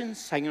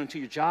possessions? Hanging on to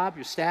your job,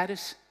 your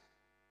status,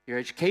 your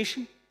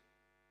education?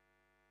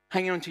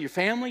 Hanging on to your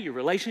family, your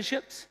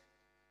relationships?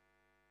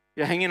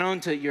 You're hanging on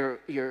to your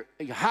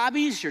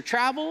hobbies, your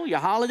travel, your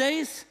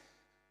holidays.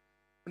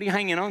 What are you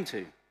hanging on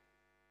to?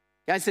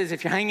 God says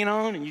if you're hanging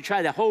on and you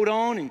try to hold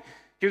on and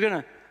you're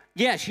going to,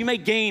 yes, you may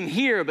gain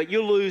here, but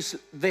you'll lose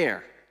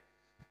there.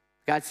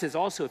 God says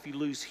also if you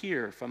lose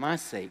here for my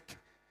sake,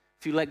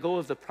 if you let go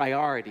of the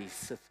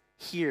priorities of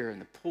here and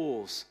the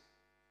pulls,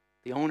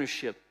 the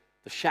ownership,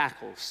 the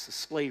shackles, the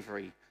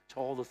slavery to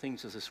all the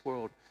things of this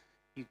world,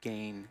 you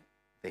gain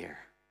there.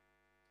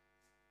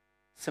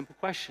 Simple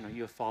question, are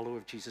you a follower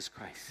of Jesus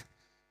Christ?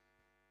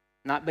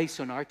 Not based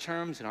on our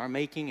terms and our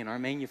making and our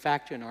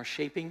manufacturing and our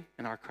shaping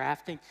and our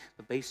crafting,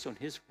 but based on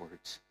his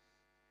words.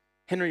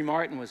 Henry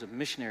Martin was a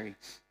missionary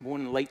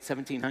born in the late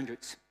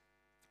 1700s.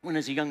 Went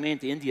as a young man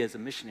to India as a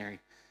missionary.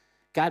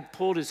 God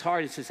pulled his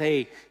heart and says,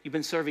 hey, you've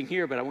been serving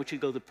here, but I want you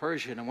to go to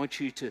Persia, and I want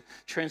you to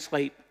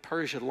translate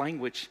Persian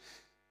language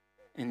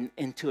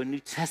into a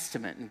New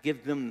Testament and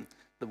give them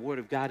the word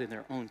of God in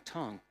their own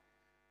tongue.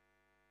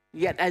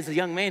 Yet as a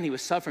young man, he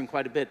was suffering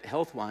quite a bit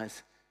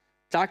health-wise.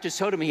 Doctors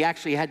told him he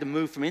actually had to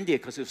move from India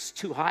because it was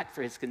too hot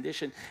for his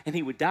condition, and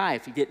he would die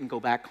if he didn't go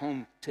back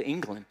home to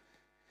England.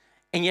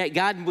 And yet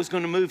God was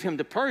going to move him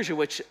to Persia,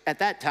 which at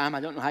that time,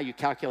 I don't know how you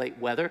calculate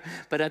weather,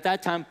 but at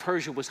that time,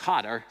 Persia was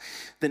hotter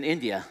than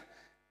India.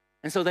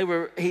 And so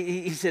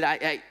he said,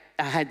 I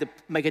had to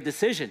make a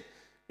decision.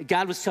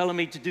 God was telling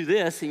me to do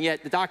this, and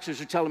yet the doctors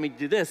were telling me to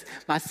do this.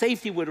 My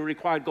safety would have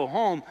required to go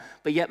home,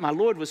 but yet my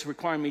Lord was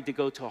requiring me to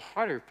go to a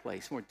harder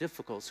place, more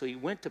difficult. So he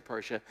went to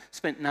Persia,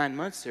 spent 9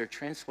 months there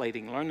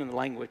translating, learning the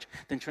language,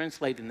 then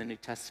translating the New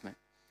Testament.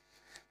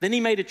 Then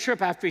he made a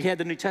trip after he had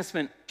the New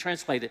Testament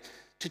translated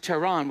to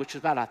Tehran, which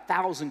was about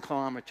 1,000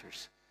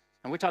 kilometers.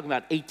 And we're talking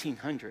about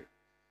 1,800,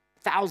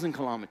 1,000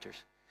 kilometers.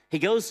 He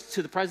goes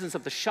to the presence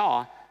of the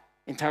Shah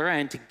in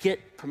Tehran to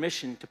get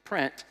permission to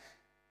print,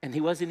 and he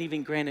wasn't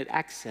even granted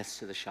access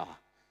to the Shah.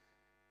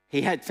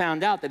 He had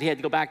found out that he had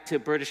to go back to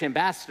British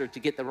ambassador to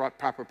get the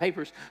proper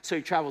papers, so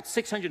he traveled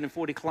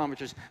 640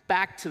 kilometers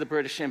back to the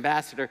British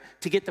ambassador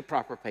to get the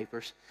proper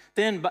papers.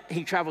 Then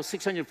he traveled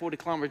 640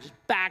 kilometers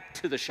back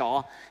to the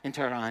Shah in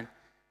Tehran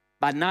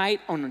by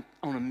night on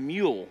a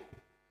mule.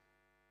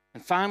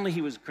 And finally,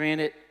 he was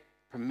granted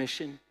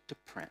permission to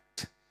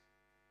print.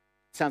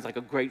 Sounds like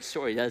a great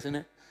story, doesn't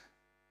it?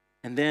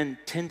 And then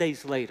 10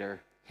 days later,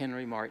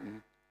 Henry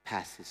Martin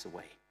passes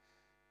away.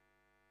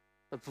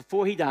 But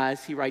before he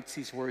dies, he writes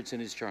these words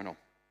in his journal.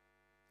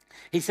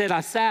 He said,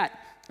 I sat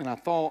and I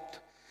thought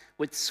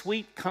with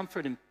sweet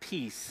comfort and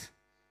peace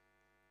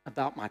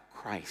about my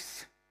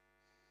Christ.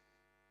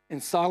 In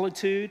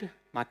solitude,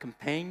 my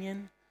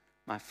companion,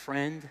 my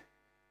friend,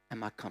 and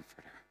my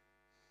comforter.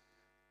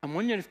 I'm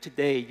wondering if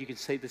today you could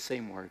say the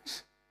same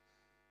words.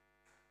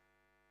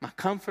 My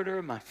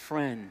comforter, my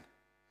friend,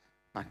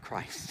 my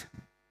Christ.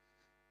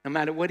 No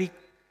matter what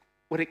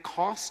it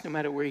costs, no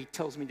matter where he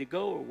tells me to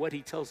go or what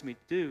he tells me to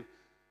do,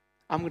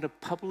 I'm going to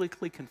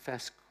publicly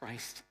confess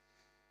Christ.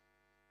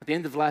 At the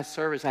end of the last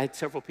service, I had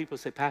several people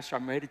say, Pastor,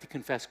 I'm ready to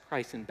confess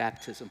Christ in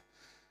baptism.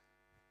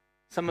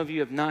 Some of you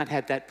have not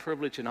had that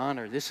privilege and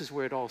honor. This is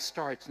where it all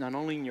starts, not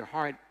only in your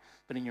heart,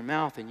 but in your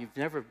mouth, and you've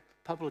never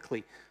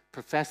publicly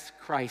professed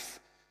Christ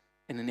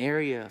in an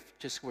area of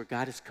just where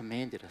God has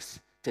commanded us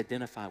to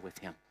identify with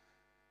him.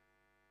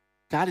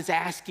 God is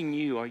asking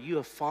you, are you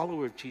a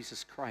follower of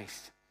Jesus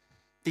Christ?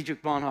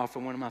 Dietrich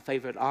Bonhoeffer, one of my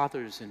favorite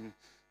authors and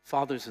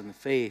fathers in the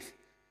faith,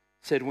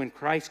 said when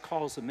Christ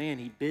calls a man,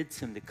 he bids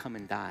him to come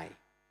and die.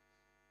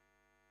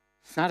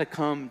 It's not a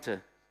come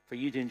for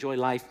you to enjoy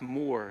life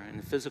more in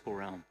the physical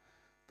realm,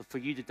 but for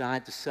you to die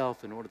to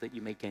self in order that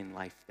you may gain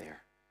life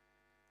there.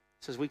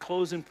 So as we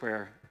close in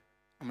prayer,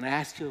 I'm going to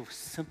ask you a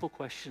simple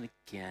question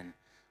again.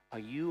 Are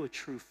you a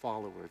true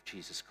follower of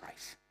Jesus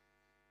Christ?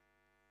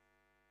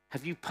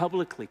 Have you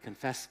publicly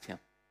confessed him?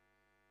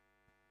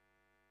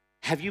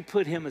 Have you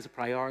put him as a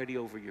priority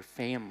over your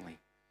family?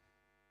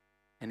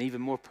 And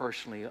even more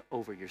personally,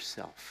 over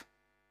yourself?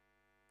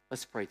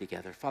 Let's pray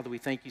together. Father, we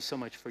thank you so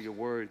much for your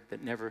word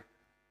that never,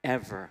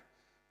 ever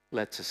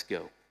lets us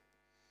go.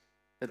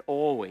 That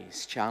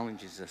always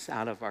challenges us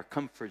out of our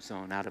comfort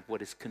zone, out of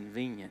what is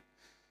convenient,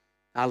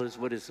 out of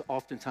what is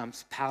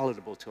oftentimes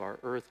palatable to our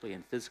earthly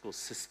and physical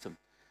system.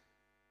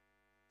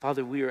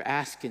 Father, we are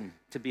asking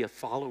to be a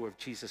follower of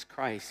Jesus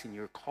Christ, and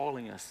you're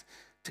calling us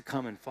to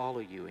come and follow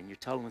you, and you're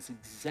telling us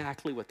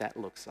exactly what that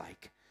looks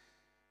like.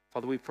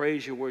 Father, we pray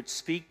as your word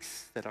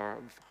speaks that our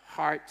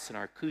hearts and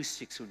our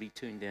acoustics would be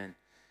tuned in,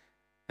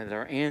 and that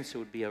our answer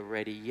would be a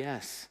ready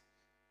yes.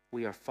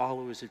 We are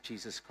followers of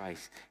Jesus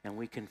Christ, and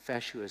we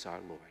confess you as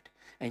our Lord.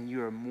 And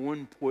you are more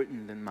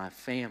important than my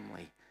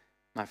family,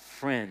 my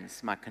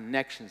friends, my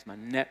connections, my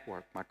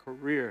network, my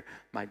career,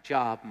 my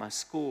job, my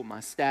school, my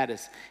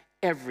status,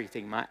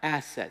 everything, my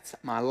assets,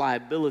 my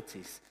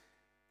liabilities.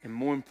 And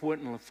more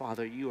importantly,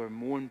 Father, you are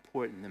more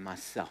important than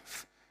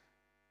myself.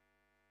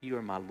 You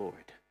are my Lord.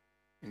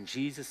 In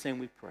Jesus' name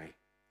we pray,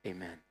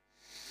 amen.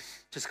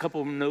 Just a couple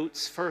of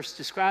notes. First,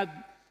 describe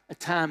a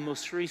time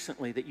most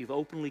recently that you've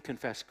openly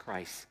confessed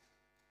Christ.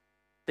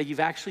 That you've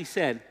actually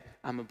said,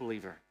 I'm a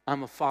believer.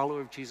 I'm a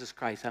follower of Jesus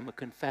Christ. I'm a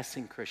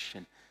confessing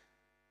Christian.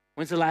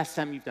 When's the last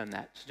time you've done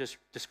that? So just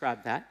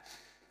describe that.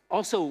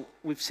 Also,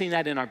 we've seen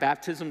that in our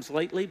baptisms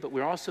lately, but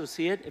we also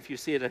see it, if you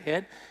see it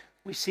ahead,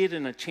 we see it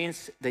in a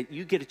chance that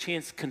you get a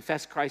chance to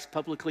confess Christ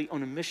publicly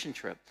on a mission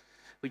trip.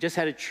 We just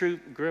had a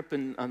troop group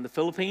in the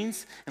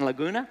Philippines, in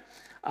Laguna.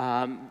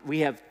 We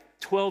have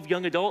 12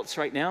 young adults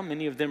right now.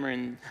 Many of them are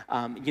in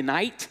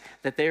Unite,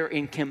 that they're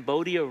in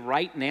Cambodia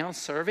right now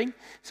serving.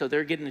 So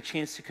they're getting a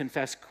chance to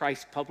confess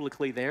Christ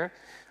publicly there.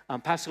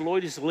 Pastor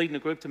Lloyd is leading a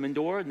group to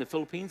Mindoro in the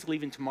Philippines,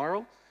 leaving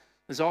tomorrow.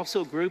 There's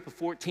also a group of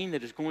 14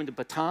 that is going to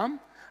Batam,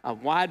 a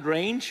wide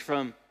range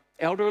from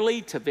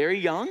elderly to very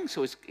young.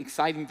 So it's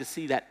exciting to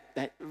see that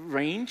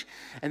range.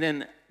 And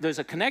then there's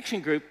a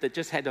connection group that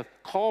just had a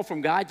call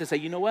from God to say,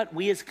 you know what,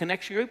 we as a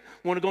connection group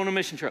want to go on a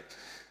mission trip.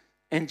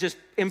 And just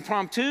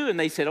impromptu, and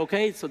they said,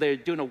 okay, so they're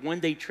doing a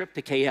one-day trip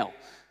to KL.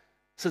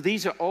 So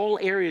these are all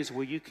areas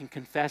where you can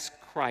confess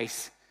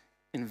Christ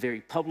in a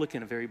very public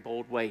and a very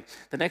bold way.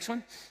 The next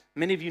one,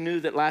 many of you knew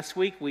that last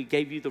week we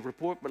gave you the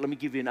report, but let me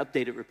give you an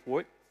updated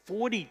report.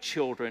 40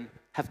 children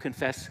have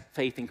confessed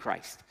faith in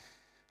Christ.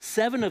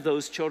 7 of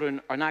those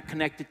children are not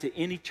connected to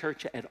any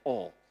church at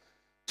all.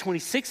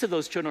 26 of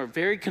those children are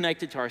very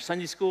connected to our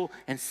Sunday school,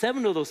 and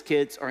 7 of those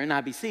kids are in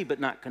IBC but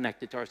not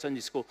connected to our Sunday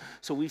school.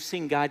 So we've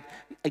seen God,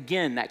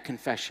 again, that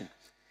confession.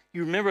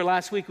 You remember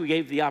last week we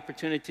gave the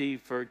opportunity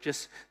for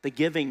just the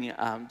giving,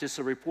 just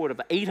a report of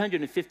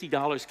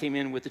 $850 came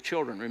in with the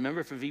children,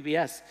 remember, for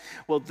VBS.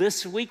 Well,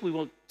 this week we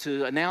want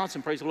to announce,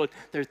 and praise the Lord,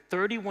 there are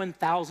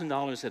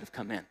 $31,000 that have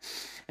come in.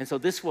 And so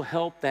this will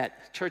help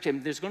that church.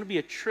 And there's going to be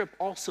a trip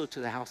also to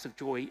the House of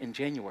Joy in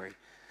January.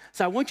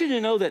 So I want you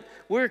to know that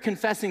we're a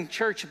confessing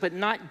church, but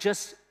not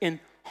just in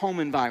home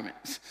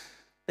environments.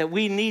 That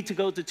we need to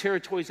go to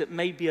territories that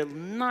may be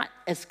not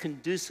as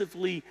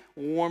conducively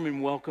warm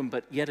and welcome,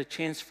 but yet a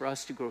chance for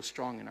us to grow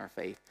strong in our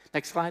faith.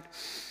 Next slide.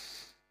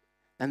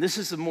 And this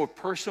is a more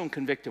personal and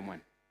convicting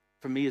one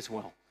for me as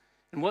well.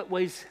 In what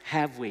ways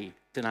have we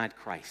denied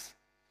Christ?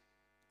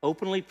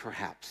 Openly,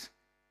 perhaps.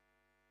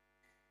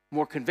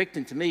 More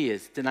convicting to me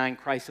is denying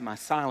Christ in my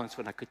silence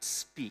when I could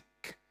speak.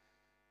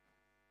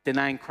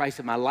 Denying Christ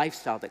in my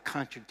lifestyle that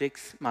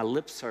contradicts my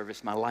lip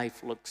service. My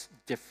life looks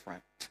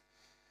different.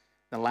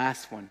 The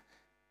last one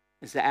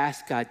is to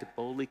ask God to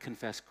boldly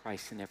confess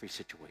Christ in every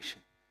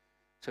situation.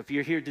 So if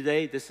you're here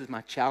today, this is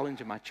my challenge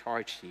and my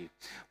charge to you.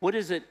 What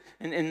is it,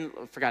 and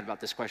I forgot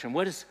about this question,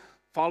 what does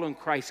following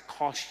Christ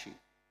cost you?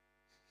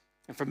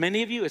 And for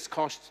many of you, it's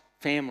cost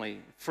family,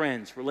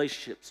 friends,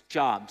 relationships,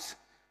 jobs,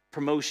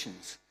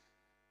 promotions.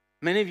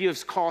 Many of you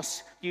have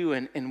cost you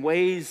in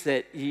ways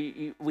that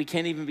we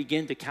can't even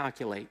begin to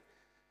calculate.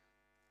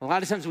 A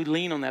lot of times we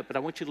lean on that, but I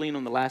want you to lean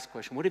on the last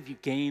question. What have you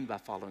gained by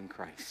following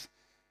Christ?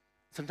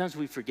 Sometimes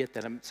we forget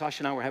that.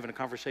 Sasha and I were having a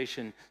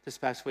conversation this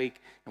past week,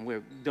 and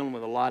we're dealing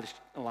with a lot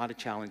of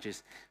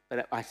challenges.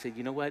 But I said,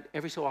 you know what?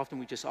 Every so often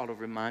we just ought to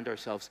remind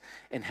ourselves,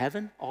 in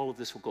heaven, all of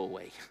this will go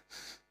away.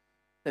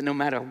 That no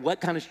matter what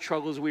kind of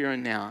struggles we are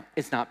in now,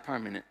 it's not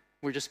permanent.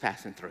 We're just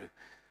passing through.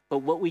 But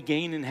what we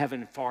gain in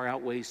heaven far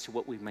outweighs to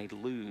what we may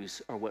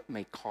lose or what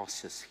may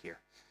cost us here.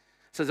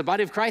 So as the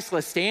body of Christ,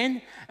 let's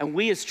stand, and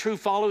we as true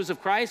followers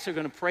of Christ are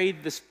going to pray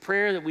this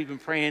prayer that we've been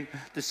praying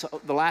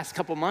the last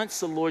couple months,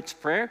 the Lord's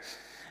Prayer.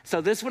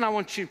 So this one I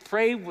want you to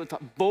pray with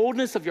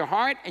boldness of your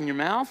heart and your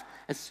mouth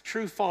as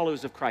true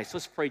followers of Christ.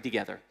 Let's pray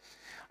together.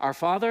 Our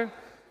Father,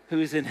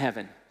 who is in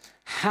heaven,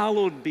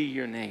 hallowed be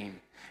your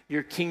name.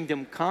 Your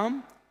kingdom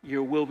come,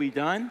 your will be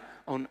done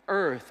on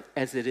earth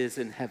as it is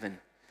in heaven.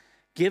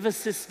 Give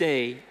us this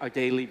day our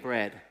daily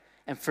bread,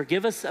 and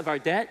forgive us of our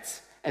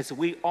debts as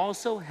we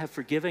also have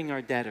forgiven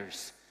our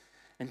debtors.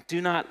 And do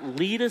not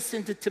lead us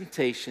into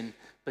temptation,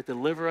 but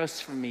deliver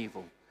us from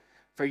evil.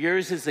 For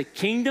yours is the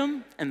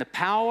kingdom and the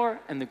power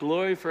and the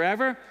glory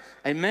forever.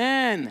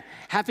 Amen.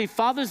 Happy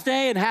Father's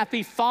Day and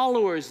happy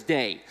Followers'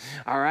 Day.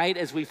 All right,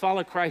 as we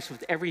follow Christ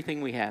with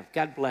everything we have.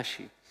 God bless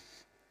you.